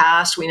of the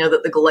past. We know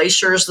that the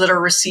glaciers that are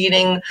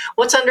receding,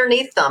 what's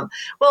underneath them?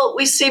 Well,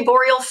 we see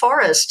boreal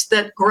forests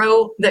that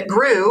grew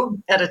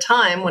at a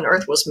time when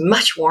Earth was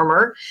much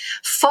warmer,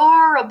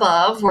 far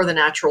above where the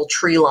natural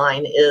tree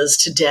line is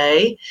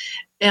today.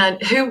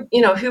 And who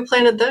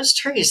planted those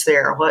trees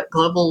there? What,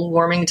 global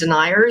warming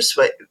deniers?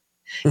 But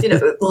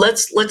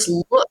let's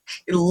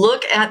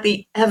look at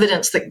the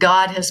evidence that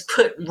God has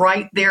put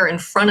right there in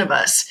front of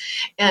us,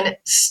 and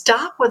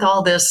stop with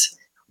all this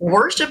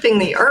worshiping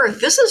the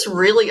earth. This is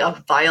really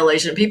a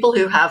violation. People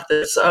who have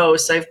this,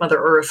 save Mother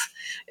Earth,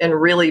 and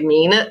really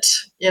mean it.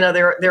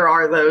 There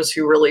are those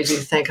who really do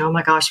think, oh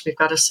my gosh, we've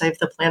got to save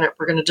the planet.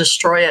 We're going to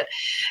destroy it.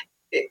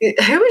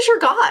 Who is your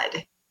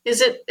God? Is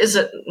it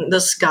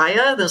this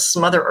Gaia, this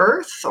Mother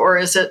Earth, or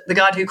is it the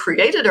God who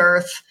created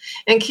Earth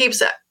and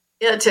keeps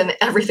it and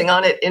everything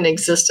on it in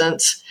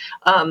existence?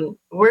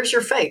 Where's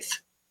your faith?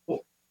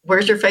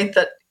 Where's your faith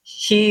that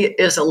He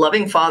is a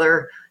loving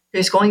Father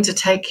who's going to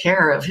take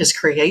care of His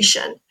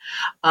creation?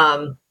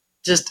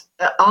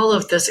 all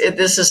of this,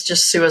 this is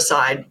just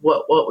suicide,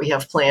 what we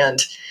have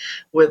planned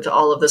with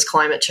all of this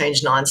climate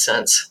change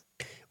nonsense.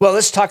 Well,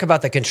 let's talk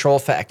about the control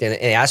fact and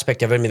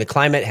aspect of it. I mean, the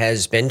climate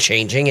has been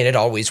changing and it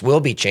always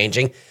will be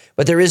changing,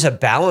 but there is a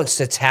balance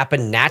that's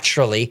happened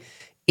naturally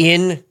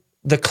in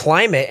the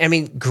climate. I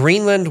mean,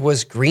 Greenland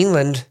was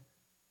Greenland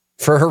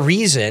for a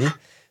reason.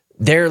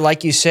 There,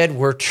 like you said,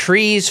 were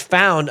trees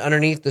found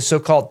underneath the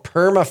so-called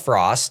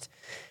permafrost.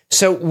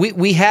 So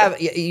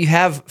you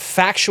have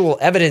factual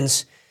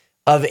evidence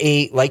of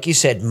a, like you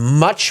said,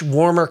 much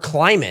warmer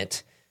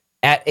climate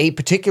at a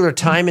particular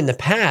time in the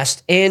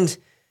past. And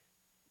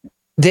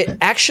that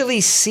actually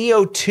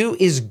CO2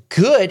 is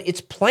good.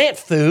 It's plant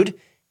food.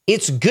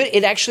 It's good.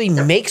 It actually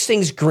makes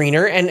things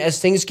greener. And as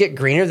things get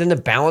greener, then the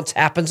balance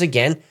happens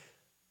again.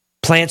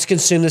 Plants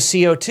consume the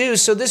CO2.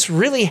 So this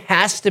really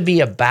has to be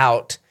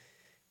about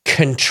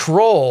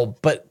control.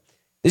 But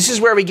this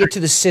is where we get to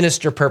the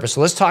sinister purpose.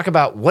 So let's talk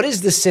about what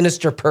is the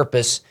sinister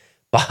purpose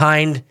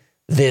behind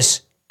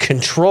this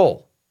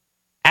control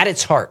at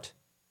its heart.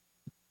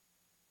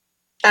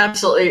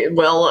 Absolutely.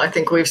 Well, I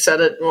think we've said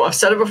it. Well, I've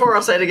said it before.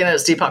 I'll say it again.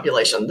 It's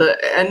depopulation.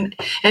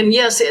 And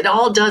yes, it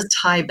all does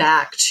tie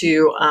back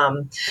to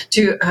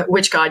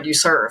which God you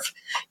serve.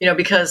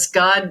 Because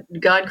God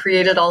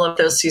created all of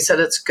this. He said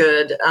it's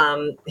good.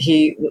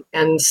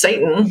 And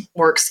Satan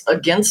works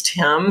against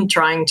him,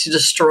 trying to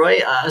destroy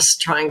us,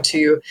 trying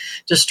to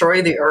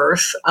destroy the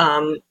earth.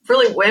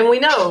 Really, when we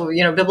know,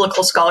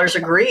 biblical scholars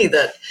agree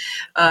that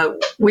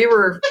we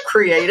were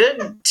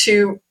created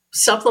to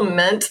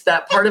supplement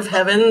that part of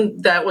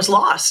heaven that was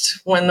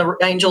lost when the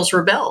angels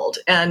rebelled.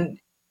 And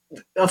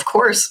of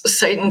course,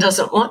 Satan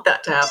doesn't want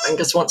that to happen,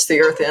 because once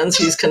the earth ends,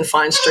 he's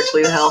confined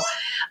strictly to hell.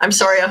 I'm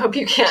sorry, I hope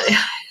you can't.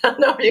 I don't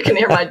know if you can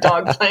hear my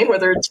dog playing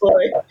with her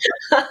toy.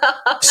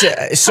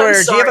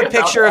 Sawyer, do you have a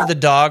picture of the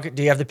dog?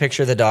 Do you have the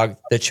picture of the dog,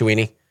 the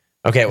Chewini?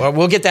 Okay, well,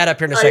 we'll get that up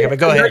here in a second, but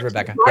go ahead,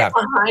 Rebecca.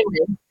 Behind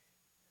me.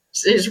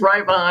 She's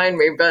right behind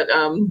me, but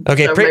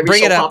okay, so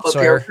bring it up,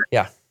 Sawyer. Here.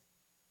 Yeah.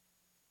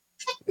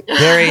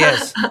 There he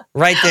is,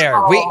 right there.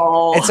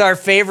 It's our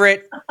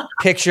favorite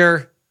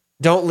picture.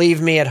 Don't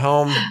leave me at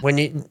home when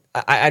you.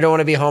 I don't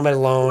want to be home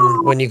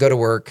alone when you go to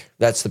work.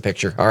 That's the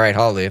picture. All right,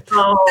 hallelujah.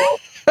 Oh,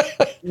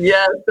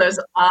 yes, those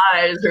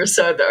eyes are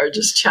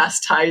just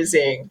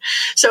chastising.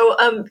 So,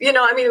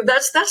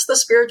 that's the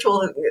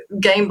spiritual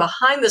game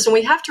behind this, and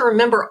we have to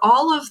remember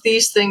all of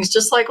these things.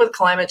 Just like with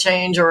climate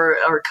change or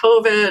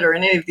COVID or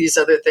any of these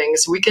other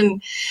things, we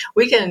can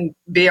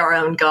be our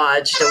own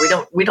gods.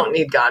 We don't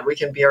need God. We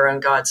can be our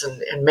own gods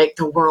and make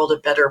the world a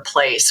better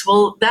place.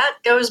 Well, that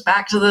goes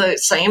back to the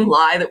same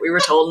lie that we were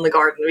told in the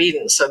Garden of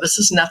Eden. So this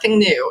is nothing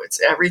new. It's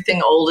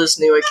everything old is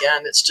new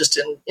again. It's just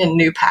in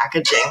new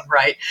packaging,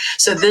 right?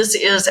 So this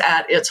is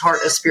at its heart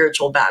a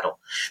spiritual battle.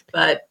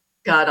 But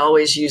God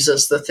always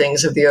uses the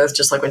things of the earth,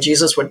 just like when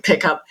Jesus would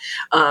pick up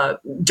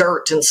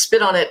dirt and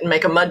spit on it and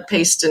make a mud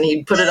paste, and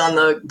he'd put it on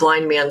the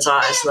blind man's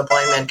eyes and the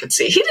blind man could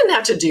see. He didn't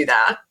have to do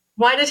that.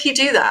 Why did he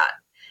do that?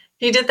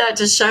 He did that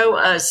to show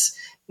us,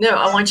 no,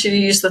 I want you to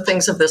use the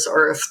things of this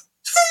earth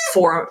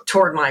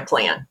toward my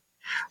plan.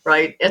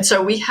 Right. And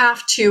so we're in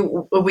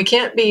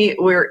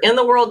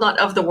the world, not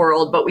of the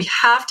world, but we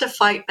have to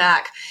fight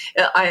back.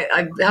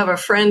 I have a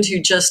friend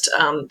who just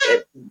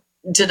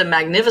did a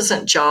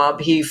magnificent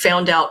job. He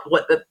found out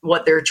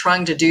what they're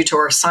trying to do to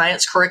our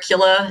science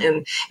curricula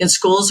in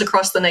schools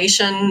across the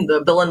nation.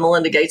 The Bill and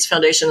Melinda Gates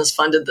Foundation has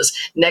funded this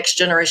next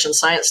generation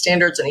science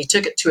standards, and he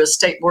took it to a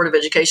state board of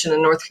education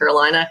in North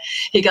Carolina.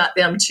 He got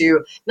them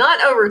to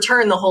not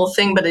overturn the whole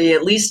thing, but he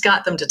at least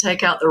got them to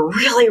take out the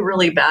really,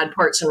 really bad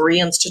parts and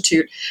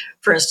reinstitute,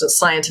 for instance,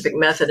 scientific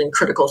method and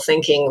critical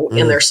thinking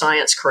in their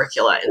science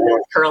curricula in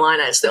North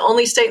Carolina. It's the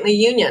only state in the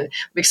union,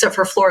 except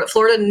for Florida.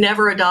 Florida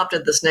never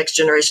adopted this next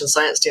generation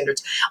science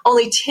standards.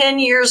 Only 10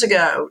 years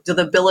ago did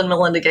the Bill and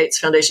Melinda Gates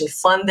Foundation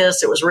fund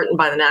this. It was written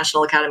by the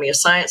National Academy of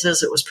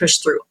Sciences. It was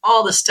pushed through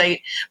all the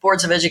state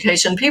boards of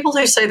education. People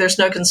who say there's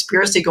no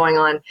conspiracy going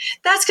on,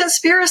 that's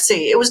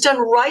conspiracy. It was done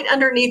right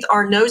underneath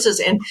our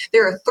noses. And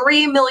there are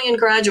 3 million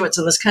graduates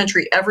in this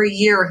country every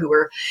year who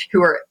are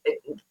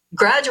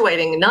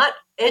graduating, not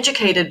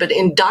educated, but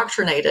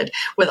indoctrinated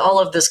with all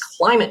of this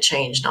climate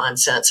change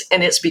nonsense.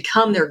 And it's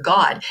become their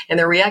God. And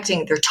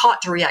they're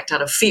taught to react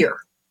out of fear.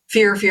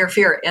 Fear, fear,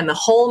 fear. And the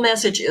whole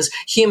message is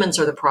humans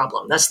are the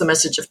problem. That's the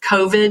message of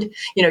COVID.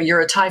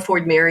 You're a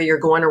typhoid Mary. You're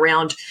going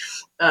around,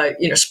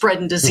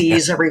 spreading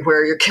disease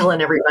everywhere. You're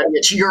killing everybody.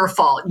 It's your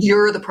fault.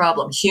 You're the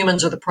problem.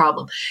 Humans are the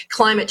problem.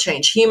 Climate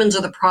change. Humans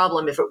are the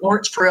problem. If it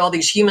weren't for all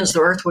these humans, the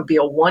earth would be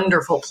a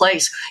wonderful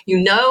place.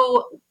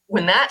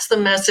 When that's the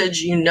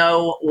message,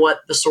 what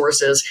the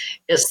source is.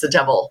 It's the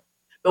devil.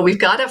 But we've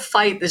got to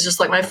fight. It's just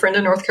like my friend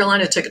in North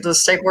Carolina took it to the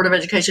State Board of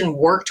Education,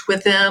 worked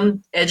with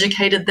them,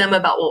 educated them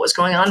about what was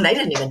going on. They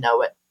didn't even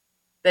know it.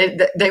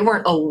 They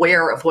weren't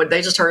aware of what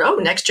they just heard. Oh,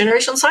 next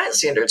generation science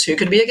standards. Who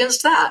could be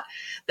against that?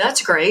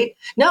 That's great.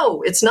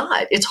 No, it's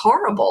not. It's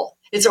horrible.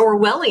 It's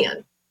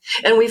Orwellian.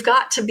 And we've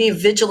got to be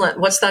vigilant.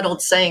 What's that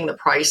old saying? The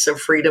price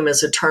of freedom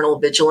is eternal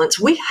vigilance.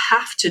 We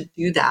have to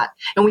do that.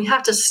 And we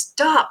have to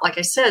stop, like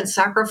I said,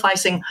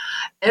 sacrificing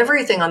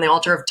everything on the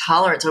altar of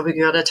tolerance. Oh, we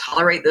got to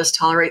tolerate this,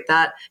 tolerate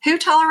that. Who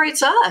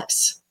tolerates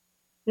us?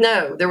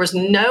 No, there was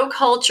no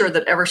culture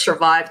that ever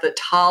survived that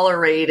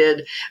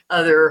tolerated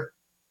other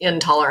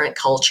intolerant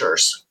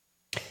cultures,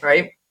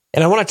 right?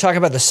 And I want to talk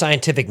about the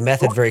scientific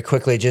method very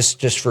quickly,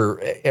 just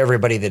for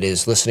everybody that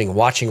is listening and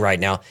watching right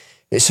now.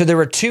 So there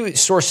were two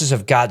sources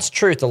of God's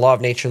truth, the law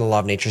of nature and the law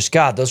of nature's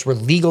God. Those were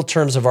legal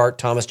terms of art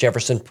Thomas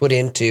Jefferson put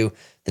into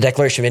the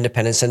Declaration of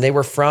Independence, and they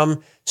were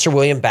from Sir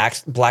William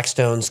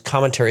Blackstone's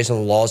Commentaries on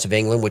the Laws of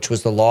England, which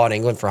was the law in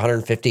England for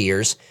 150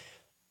 years.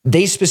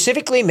 They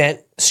specifically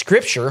meant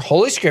Scripture,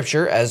 Holy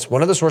Scripture, as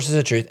one of the sources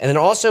of truth, and then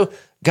also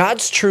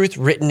God's truth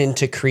written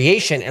into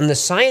creation. And the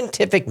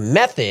scientific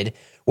method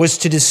was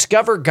to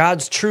discover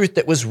God's truth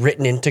that was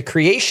written into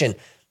creation.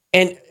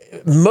 And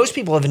most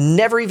people have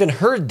never even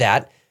heard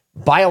that.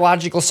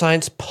 Biological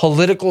science,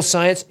 political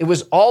science, it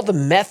was all the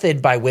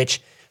method by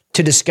which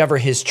to discover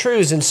his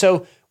truths. And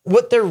so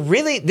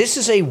this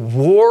is a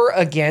war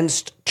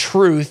against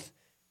truth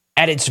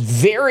at its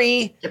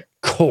very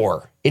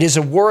core. It is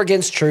a war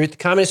against truth.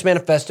 Communist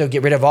Manifesto,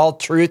 get rid of all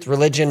truth,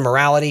 religion,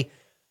 morality.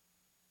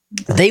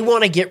 They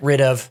want to get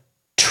rid of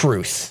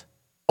truth,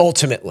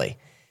 ultimately.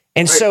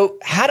 And so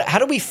how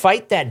do we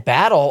fight that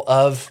battle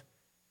of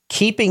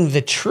keeping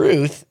the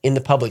truth in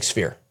the public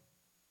sphere?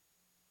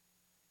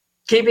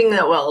 Keeping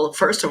that, well,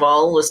 first of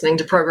all, listening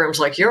to programs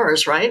like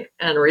yours, right,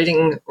 and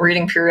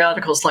reading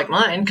periodicals like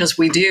mine, because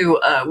we do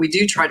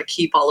try to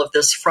keep all of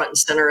this front and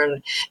center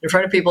and in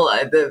front of people.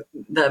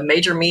 The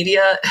major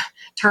media,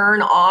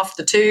 turn off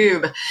the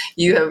tube.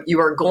 You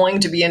are going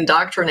to be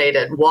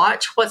indoctrinated.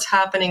 Watch what's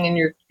happening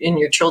in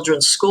your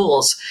children's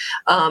schools,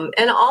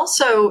 and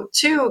also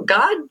too,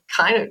 God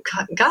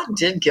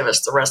did give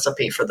us the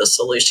recipe for the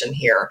solution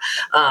here.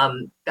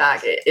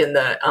 Back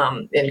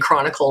in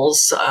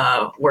Chronicles,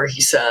 where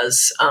he says,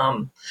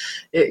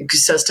 it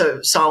says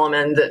to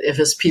Solomon that if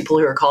his people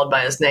who are called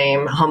by his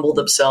name humble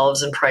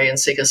themselves and pray and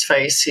seek his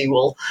face, he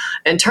will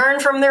and turn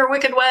from their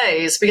wicked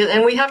ways.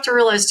 And we have to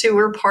realize too,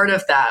 we're part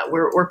of that.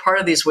 We're part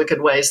of these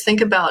wicked ways.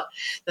 Think about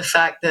the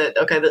fact that,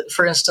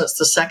 for instance,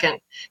 the second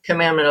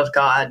commandment of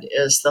God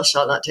is, thou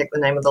shalt not take the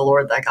name of the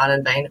Lord thy God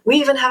in vain. We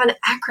even have an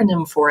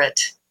acronym for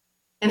it.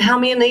 And how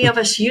many of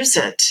us use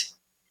it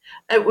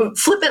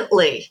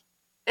flippantly?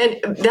 And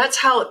that's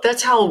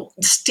how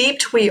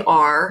steeped we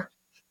are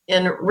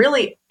in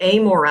really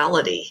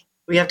amorality.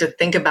 We have to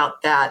think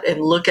about that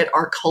and look at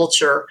our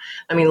culture.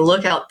 I mean,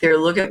 look out there,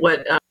 look at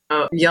what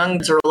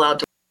youngs are allowed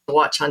to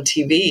watch on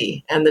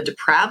TV and the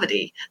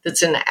depravity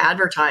that's in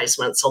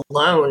advertisements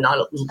alone,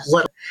 not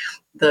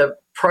the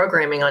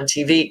programming on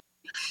TV.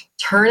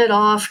 Turn it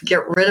off,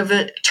 get rid of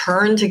it,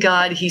 turn to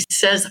God. He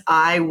says,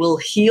 I will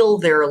heal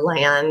their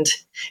land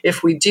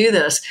if we do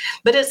this.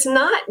 But it's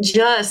not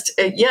just,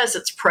 yes,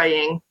 it's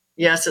praying.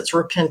 Yes, it's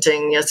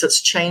repenting. Yes,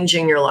 it's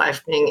changing your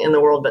life, being in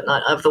the world, but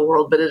not of the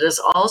world. But it is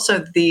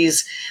also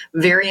these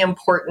very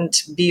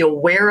important, be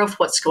aware of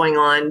what's going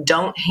on.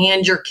 Don't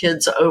hand your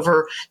kids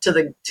over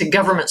to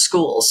government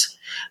schools.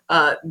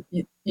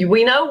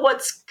 We know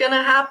what's going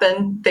to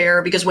happen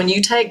there, because when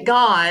you take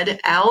God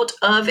out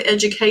of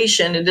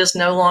education, it is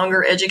no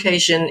longer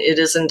education, it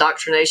is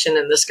indoctrination.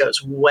 And this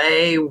goes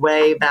way,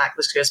 way back.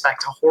 This goes back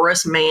to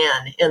Horace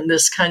Mann in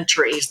this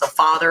country. He's the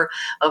father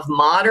of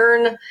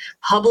modern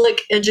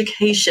public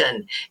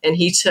education. And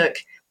he took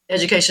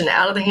education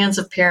out of the hands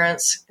of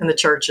parents and the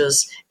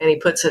churches, and he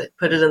put it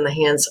in the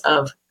hands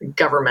of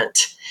government.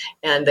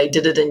 And they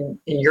did it in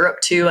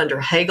Europe too, under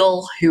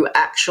Hegel, who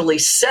actually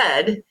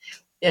said,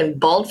 in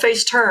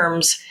bald-faced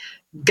terms,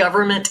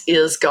 government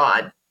is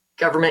God.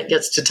 Government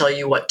gets to tell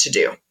you what to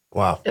do.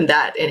 Wow. And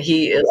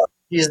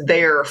he's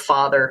their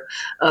father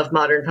of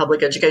modern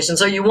public education.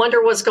 So you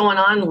wonder what's going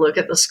on. Look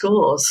at the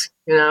schools,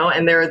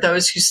 and there are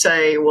those who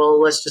say,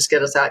 well, let's just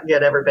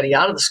get everybody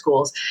out of the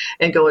schools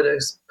and go to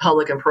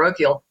public and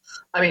parochial.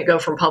 Go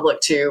from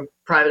public to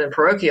private and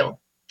parochial.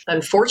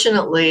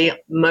 Unfortunately,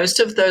 most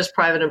of those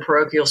private and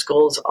parochial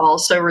schools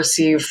also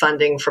receive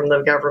funding from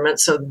the government,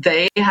 so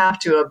they have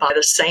to abide by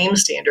the same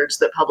standards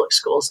that public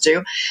schools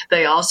do.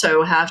 They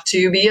also have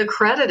to be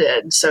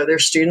accredited, so their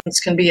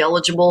students can be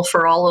eligible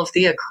for all of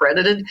the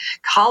accredited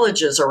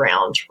colleges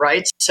around,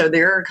 right? So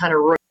they're kind of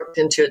roped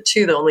into it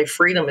too. The only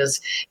freedom is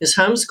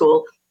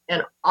homeschool.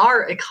 And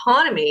our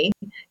economy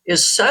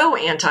is so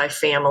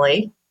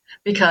anti-family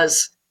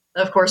because,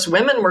 of course,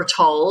 women were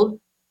told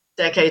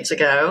decades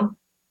ago,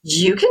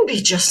 you can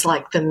be just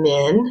like the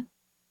men.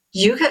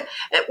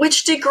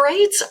 Which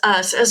degrades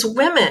us as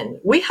women.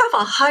 We have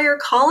a higher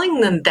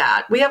calling than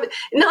that.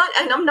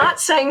 And I'm not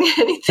saying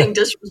anything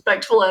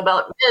disrespectful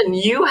about men.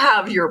 You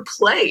have your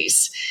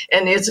place,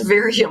 and it's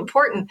very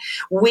important.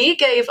 We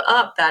gave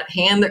up that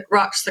hand that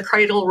rocks the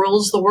cradle,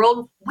 rules the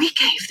world. We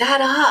gave that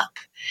up.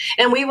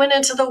 And we went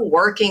into the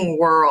working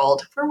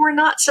world where we're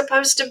not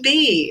supposed to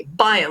be,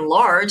 by and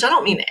large. I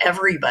don't mean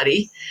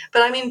everybody,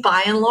 but I mean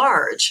by and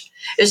large.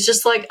 It's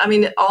just like, I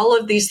mean, all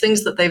of these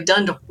things that they've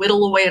done to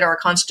whittle away at our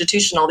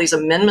Constitution, all these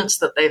amendments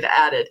that they've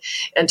added,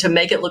 and to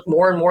make it look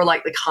more and more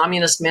like the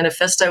Communist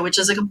Manifesto, which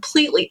is a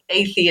completely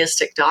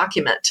atheistic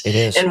document. It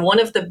is. And one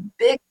of the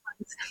big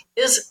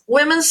is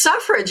women's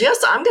suffrage.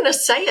 Yes, I'm going to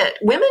say it.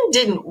 Women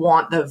didn't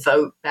want the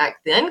vote back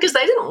then because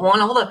they didn't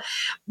want all the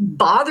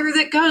bother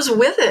that goes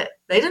with it.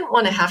 They didn't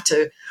want to have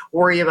to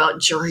worry about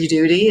jury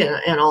duty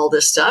and all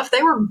this stuff.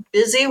 They were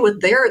busy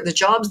with the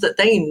jobs that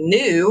they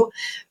knew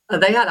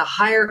they had a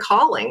higher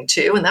calling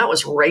to, and that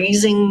was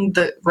raising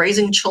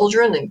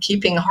children and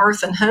keeping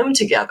hearth and home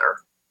together.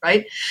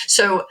 Right.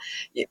 So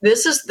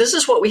this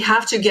is what we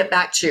have to get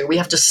back to. We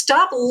have to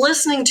stop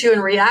listening to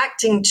and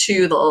reacting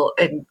to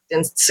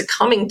and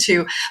succumbing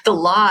to the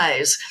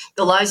lies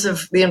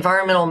of the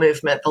environmental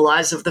movement, the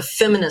lies of the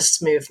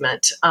feminist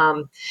movement.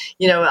 I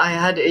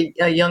had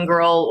a young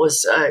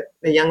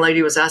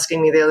lady was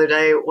asking me the other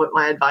day what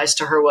my advice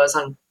to her was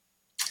on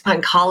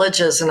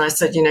colleges. And I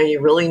said,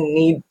 you really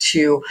need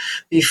to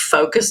be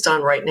focused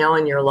on right now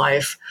in your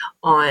life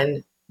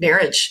on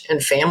marriage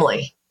and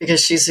family, because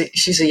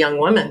she's a young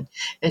woman.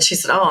 And she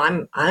said,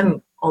 oh,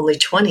 I'm only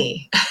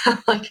 20.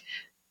 I'm like,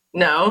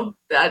 no,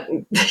 that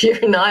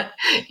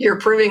you're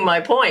proving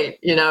my point.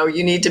 You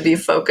need to be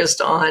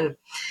focused on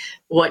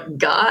what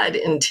God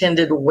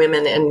intended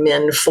women and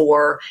men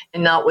for,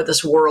 and not what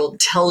this world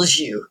tells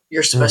you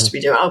you're supposed to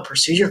be doing. Oh,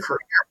 pursue your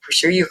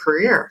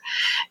career.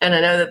 And I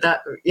know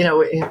that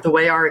the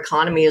way our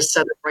economy is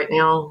set up right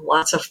now,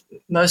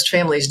 most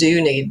families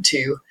do need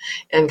two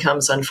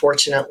incomes,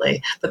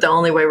 unfortunately. But the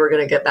only way we're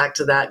going to get back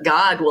to that,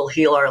 God will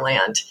heal our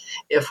land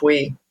if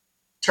we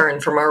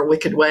turn from our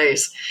wicked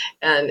ways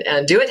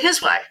and do it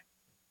His way.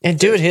 And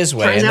do it His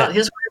way. Turns out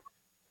His way.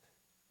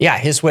 Yeah,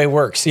 His way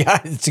works. Yeah,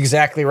 that's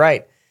exactly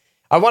right.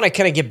 I want to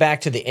kind of get back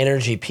to the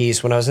energy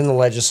piece. When I was in the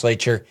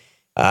legislature,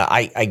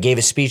 I gave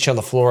a speech on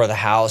the floor of the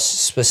House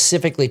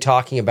specifically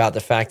talking about the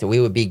fact that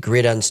we would be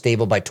grid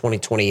unstable by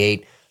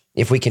 2028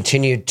 if we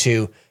continued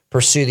to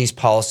pursue these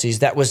policies.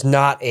 That was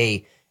not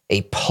a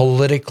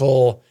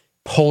political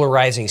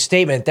polarizing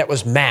statement. That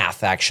was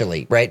math,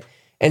 actually, right?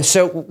 And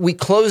so we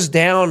closed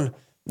down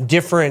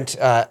different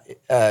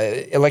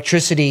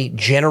electricity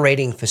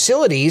generating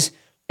facilities,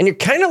 and you're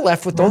kind of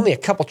left with only a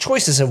couple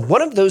choices. And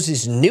one of those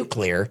is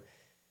nuclear.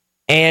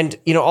 And,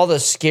 all the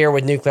scare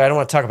with nuclear, I don't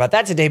want to talk about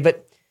that today,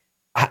 but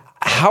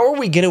how are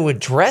we going to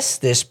address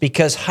this?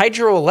 Because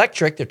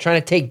hydroelectric, they're trying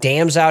to take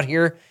dams out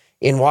here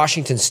in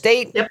Washington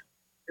State. Yep,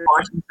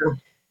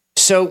 Washington.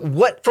 So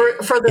what? For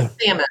the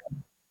salmon.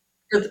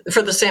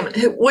 For the salmon,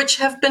 which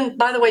have been,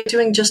 by the way,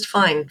 doing just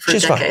fine for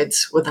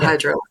decades with the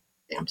hydro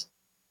dams.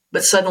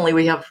 But suddenly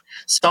we have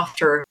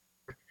softer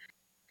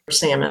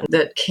salmon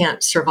that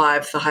can't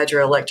survive the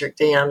hydroelectric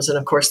dams. And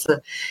of course,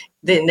 the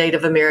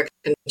Native American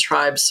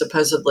tribes,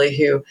 supposedly,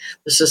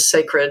 these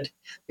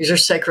are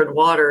sacred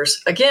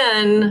waters.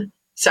 Again,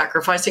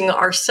 sacrificing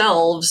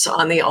ourselves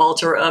on the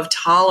altar of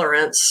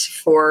tolerance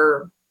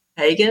for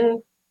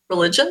pagan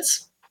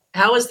religions.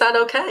 How is that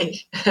okay?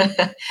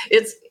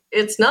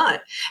 It's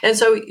not. And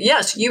so,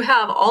 yes,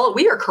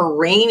 we are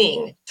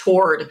careening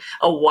toward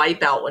a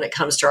wipeout when it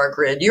comes to our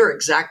grid. You're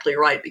exactly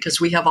right,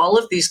 because we have all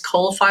of these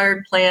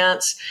coal-fired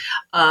plants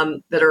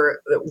that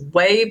are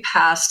way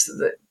past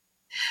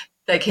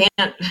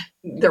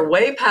they're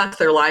way past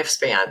their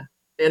lifespan,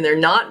 and they're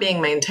not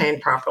being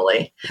maintained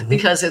properly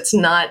because it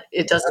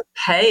doesn't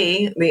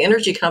pay the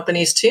energy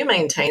companies to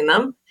maintain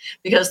them,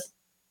 because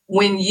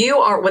when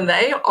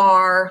they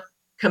are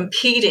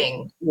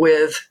competing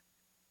with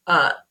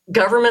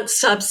government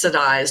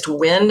subsidized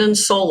wind and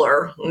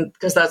solar,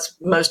 because that's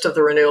most of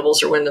the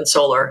renewables are wind and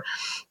solar,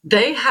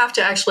 they have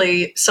to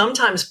actually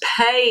sometimes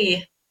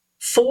pay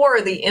for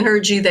the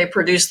energy they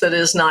produce that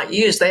is not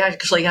used. They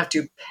actually have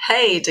to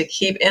pay to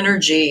keep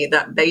energy,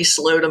 that base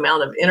load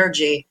amount of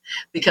energy,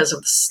 because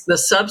of the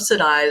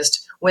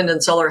subsidized wind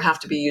and solar have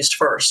to be used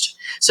first.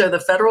 So the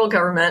federal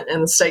government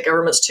and the state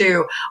governments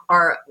too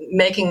are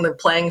making the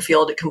playing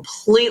field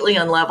completely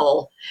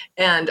unlevel,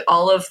 and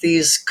all of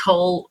these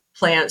coal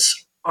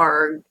plants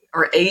are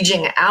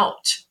aging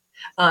out.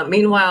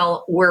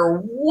 Meanwhile, we're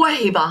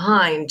way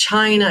behind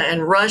China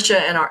and Russia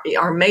and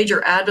our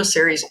major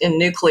adversaries in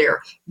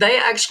nuclear. They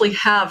actually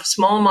have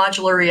small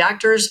modular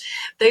reactors.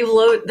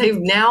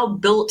 They've now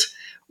built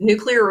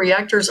nuclear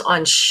reactors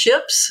on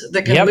ships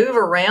that can move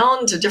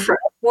around to different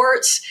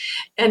ports.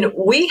 And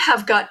we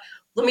have got,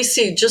 let me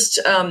see, just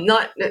at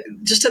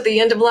the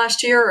end of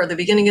last year or the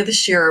beginning of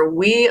this year,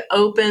 we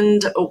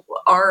opened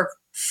our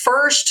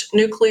first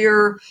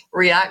nuclear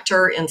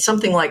reactor in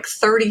something like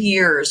 30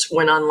 years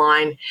went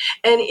online,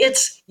 and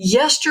it's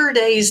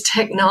yesterday's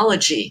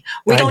technology.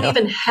 We don't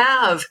even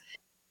have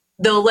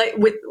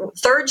with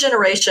third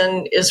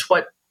generation is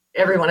what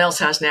everyone else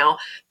has now.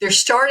 They're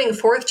starting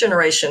fourth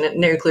generation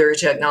nuclear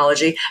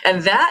technology,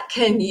 and that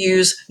can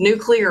use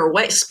nuclear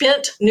waste,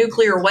 spent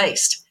nuclear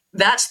waste.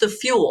 That's the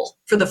fuel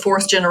for the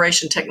fourth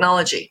generation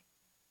technology.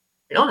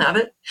 We don't have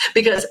it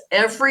because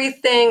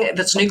everything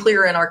that's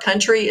nuclear in our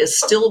country is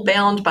still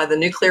bound by the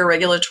Nuclear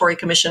Regulatory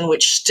Commission,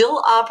 which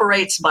still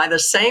operates by the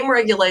same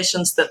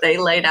regulations that they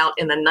laid out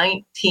in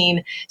the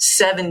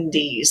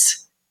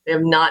 1970s. They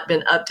have not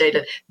been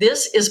updated.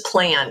 This is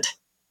planned.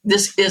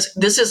 This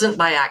isn't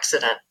by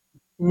accident.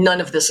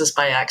 None of this is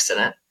by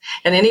accident.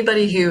 And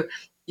anybody who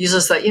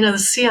uses that, the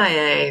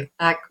CIA,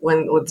 back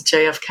when with the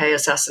JFK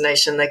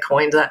assassination, they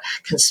coined that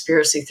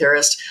conspiracy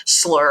theorist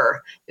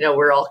slur.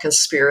 We're all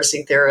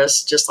conspiracy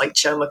theorists, just like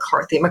Joe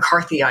McCarthy,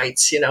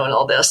 McCarthyites, and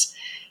all this.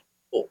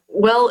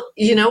 Well,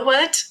 you know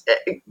what?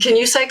 Can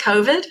you say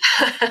COVID?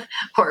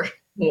 Or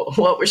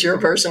what was your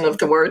version of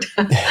the word?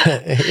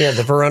 Yeah,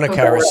 the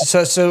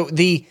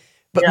coronavirus.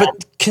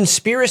 But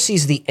conspiracy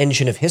is the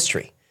engine of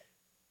history.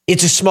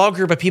 It's a small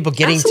group of people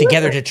getting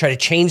together to try to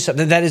change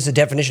something. That is the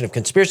definition of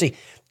conspiracy.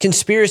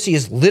 Conspiracy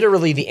is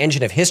literally the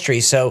engine of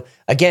history. So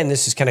again,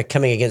 this is kind of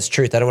coming against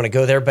truth. I don't want to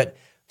go there, but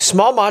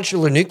small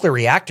modular nuclear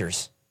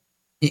reactors.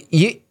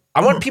 I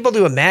want people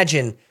to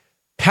imagine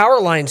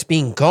power lines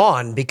being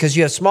gone because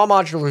you have small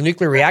modular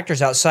nuclear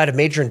reactors outside of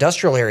major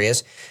industrial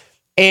areas,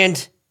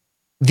 and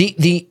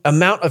the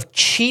amount of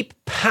cheap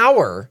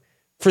power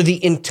for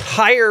the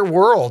entire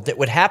world that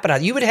would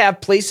happen. You would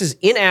have places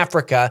in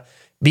Africa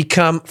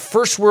become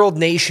first world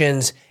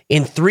nations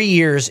in 3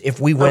 years if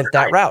we went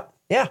that route.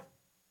 Yeah.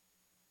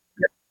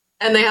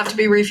 And they have to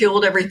be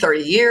refueled every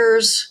 30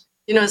 years.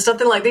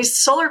 Something like these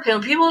solar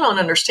panels, people don't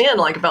understand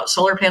about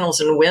solar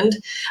panels and wind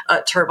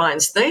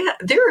turbines.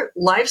 Their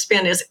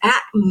lifespan is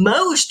at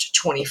most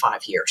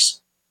 25 years.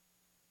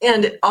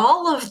 And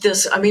all of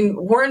this,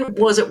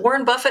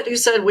 Warren Buffett who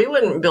said we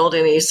wouldn't build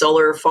any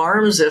solar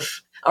farms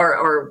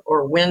or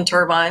wind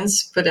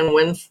turbines, put in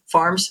wind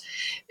farms,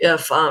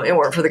 if it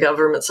weren't for the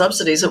government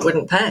subsidies, it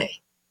wouldn't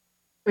pay.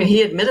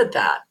 He admitted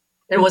that.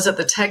 And was it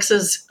the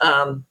Texas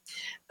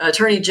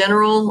Attorney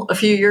General a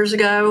few years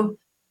ago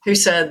who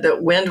said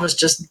that wind was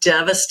just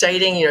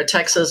devastating?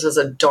 Texas is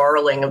a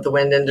darling of the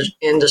wind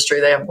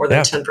industry. They have more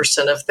than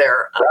 10% of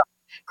their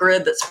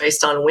grid that's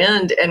based on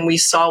wind. And we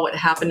saw what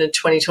happened in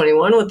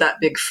 2021 with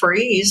that big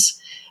freeze.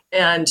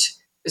 And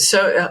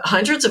so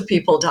hundreds of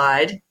people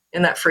died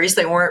in that freeze.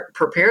 They weren't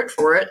prepared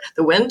for it.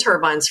 The wind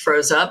turbines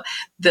froze up.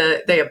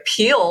 They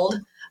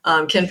appealed.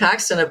 Ken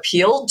Paxton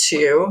appealed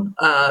to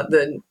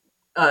the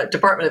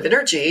Department of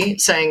Energy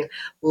saying,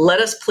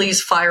 let us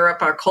please fire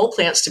up our coal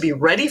plants to be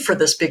ready for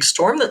this big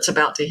storm that's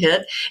about to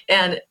hit.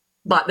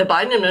 But the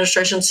Biden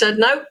administration said,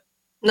 nope,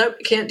 you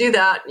can't do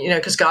that,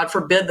 because God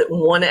forbid that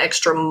one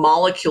extra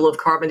molecule of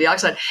carbon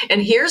dioxide.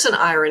 And here's an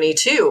irony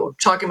too,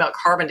 talking about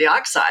carbon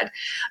dioxide.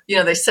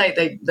 They say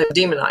they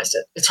demonized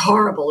it. It's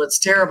horrible. It's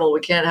terrible. We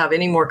can't have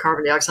any more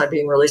carbon dioxide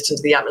being released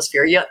into the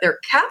atmosphere. Yet they're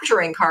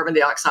capturing carbon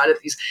dioxide at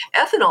these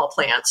ethanol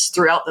plants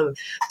throughout the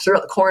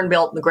Corn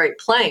Belt and the Great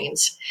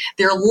Plains.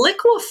 They're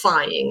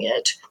liquefying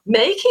it,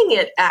 making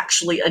it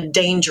actually a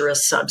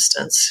dangerous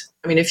substance.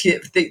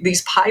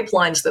 These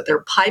pipelines that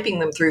they're piping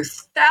them through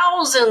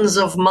thousands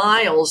of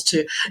miles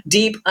to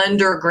deep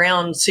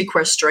underground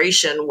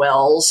sequestration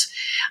wells,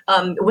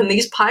 when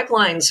these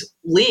pipelines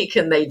leak,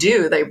 and they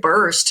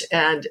burst,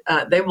 and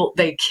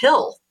they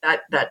kill.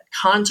 That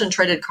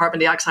concentrated carbon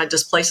dioxide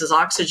displaces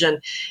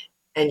oxygen,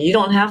 and you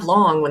don't have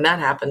long when that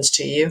happens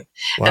to you.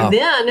 Wow. And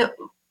then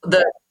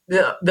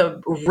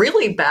the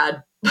really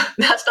bad.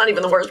 That's not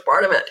even the worst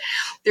part of it.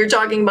 They're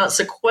talking about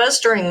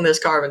sequestering this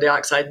carbon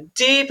dioxide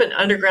deep in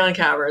underground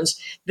caverns.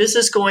 This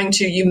is going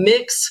to, you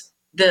mix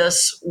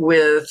this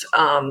with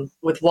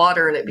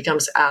water, and it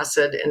becomes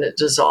acid, and it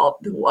dissolves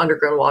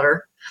underground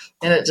water,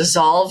 and it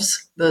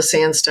dissolves the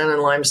sandstone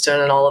and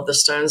limestone and all of the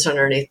stones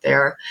underneath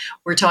there.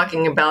 We're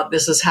talking about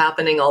this is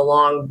happening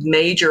along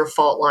major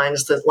fault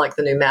lines like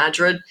the New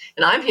Madrid.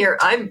 And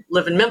I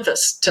live in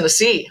Memphis,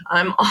 Tennessee.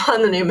 I'm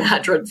on the New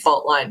Madrid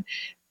fault line.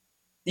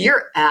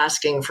 You're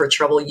asking for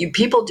trouble. You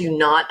people do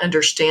not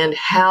understand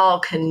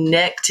how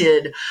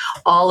connected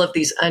all of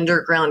these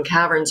underground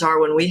caverns are.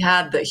 When we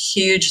had the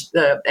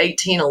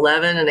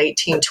 1811 and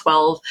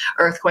 1812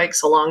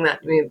 earthquakes along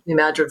that New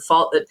Madrid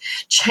fault that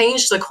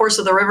changed the course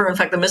of the river. In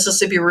fact, the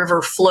Mississippi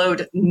River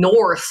flowed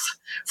north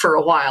for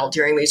a while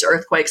during these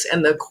earthquakes,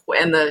 and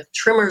the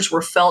tremors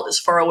were felt as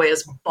far away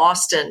as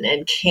Boston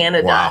and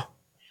Canada. Wow.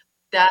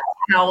 That's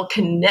how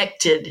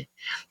connected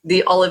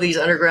all of these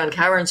underground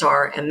caverns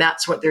are, and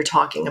that's what they're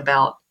talking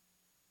about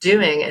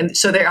doing. And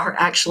so they are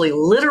actually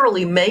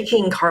literally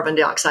making carbon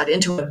dioxide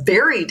into a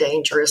very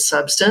dangerous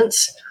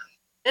substance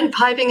and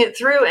piping it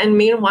through, and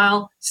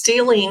meanwhile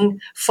stealing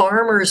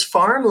farmers'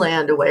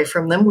 farmland away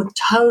from them with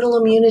total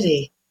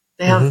immunity.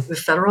 They have the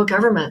federal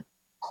government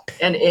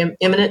and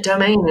eminent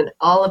domain, and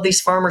all of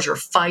these farmers are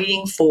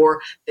fighting for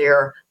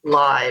their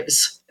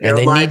lives, their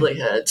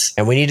livelihoods.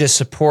 And we need to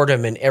support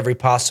them in every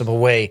possible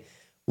way.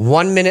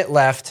 1 minute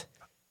left.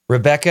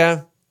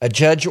 Rebecca, a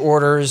judge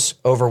orders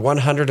over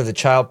 100 of the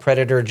child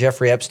predator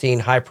Jeffrey Epstein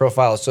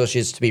high-profile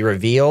associates to be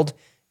revealed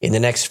in the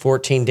next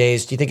 14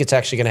 days. Do you think it's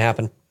actually going to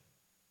happen?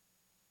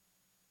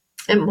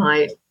 It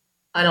might.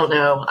 I don't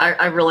know.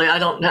 I really, I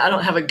don't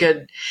have a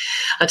good,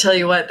 I tell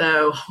you what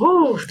though,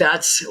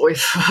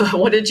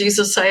 what did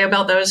Jesus say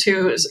about those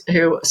who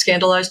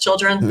scandalize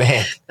children?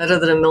 Man. Better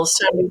than a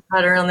millstone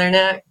tied around their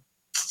neck.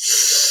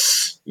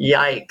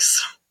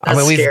 Yikes. I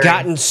mean, we've scary.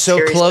 gotten so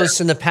Scary close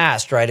stuff. in the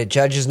past, right? A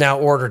judge has now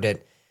ordered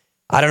it.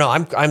 I don't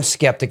know. I'm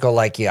skeptical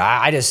like you.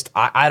 I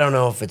don't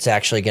know if it's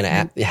actually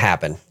going to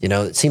happen. You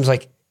know, it seems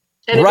like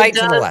And right if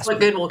it to the does, last what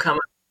minute. good will come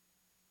of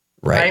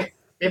it, Right. right?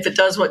 If it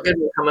does, what good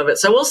will come of it?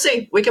 So we'll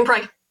see. We can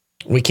pray.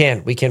 We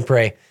can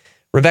pray.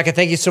 Rebecca,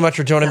 thank you so much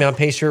for joining me on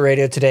Patriot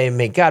Radio today.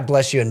 May God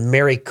bless you and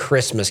Merry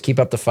Christmas. Keep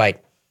up the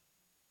fight.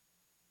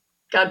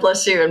 God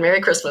bless you and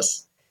Merry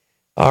Christmas.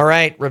 All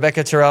right.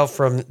 Rebecca Terrell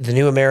from The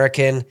New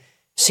American,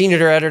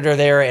 senior editor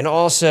there, and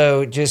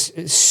also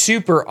just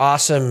super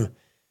awesome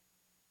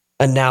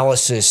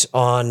analysis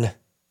on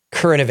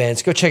current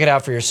events. Go check it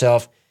out for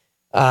yourself.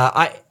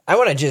 I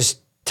want to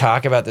just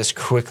talk about this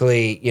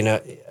quickly,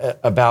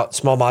 about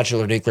small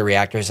modular nuclear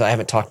reactors. I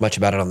haven't talked much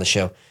about it on the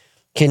show.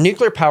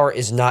 Nuclear power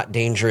is not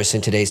dangerous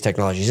in today's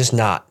technology. It's just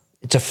not.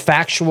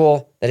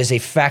 That is a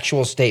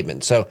factual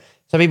statement. So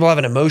some people have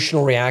an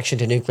emotional reaction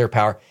to nuclear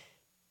power.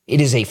 It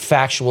is a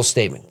factual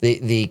statement.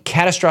 The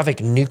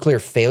catastrophic nuclear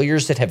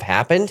failures that have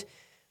happened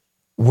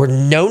were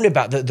known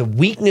about. The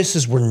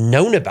weaknesses were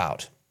known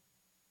about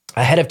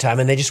ahead of time,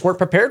 and they just weren't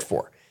prepared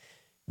for.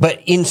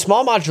 But in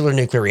small modular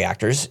nuclear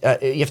reactors,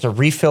 you have to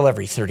refill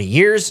every 30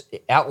 years.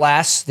 It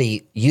outlasts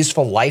the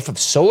useful life of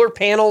solar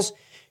panels.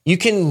 You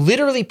can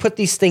literally put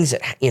these things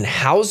in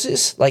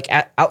houses, like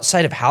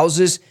outside of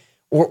houses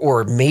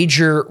or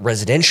major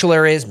residential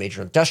areas,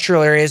 major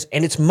industrial areas,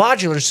 and it's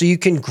modular, so you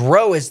can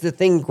grow as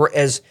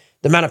the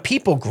amount of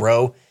people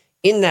grow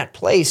in that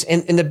place.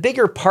 And the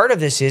bigger part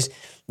of this is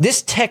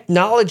this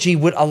technology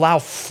would allow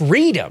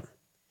freedom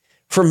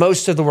for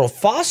most of the world.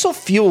 Fossil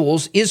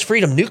fuels is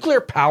freedom. Nuclear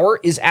power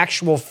is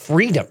actual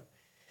freedom.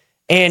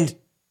 And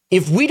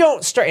if we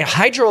don't start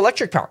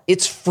hydroelectric power,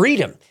 it's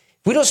freedom.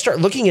 If we don't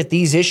start looking at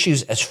these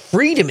issues as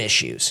freedom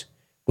issues,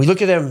 we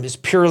look at them as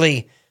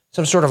purely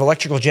some sort of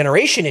electrical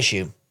generation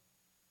issue,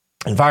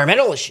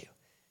 environmental issue,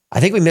 I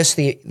think we miss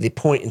the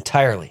point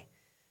entirely.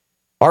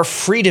 Our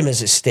freedom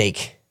is at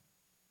stake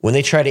when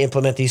they try to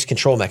implement these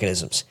control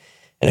mechanisms.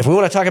 And if we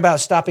want to talk about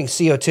stopping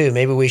CO2,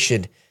 maybe we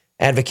should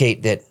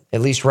advocate that,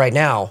 at least right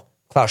now,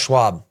 Klaus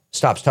Schwab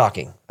stops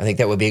talking. I think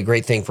that would be a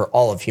great thing for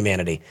all of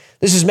humanity.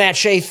 This is Matt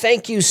Shea.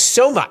 Thank you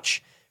so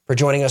much for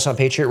joining us on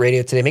Patriot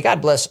Radio today. May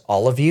God bless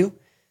all of you.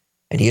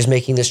 And he is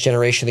making this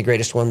generation the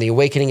greatest one. The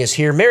awakening is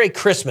here. Merry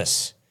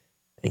Christmas,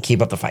 and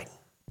keep up the fight.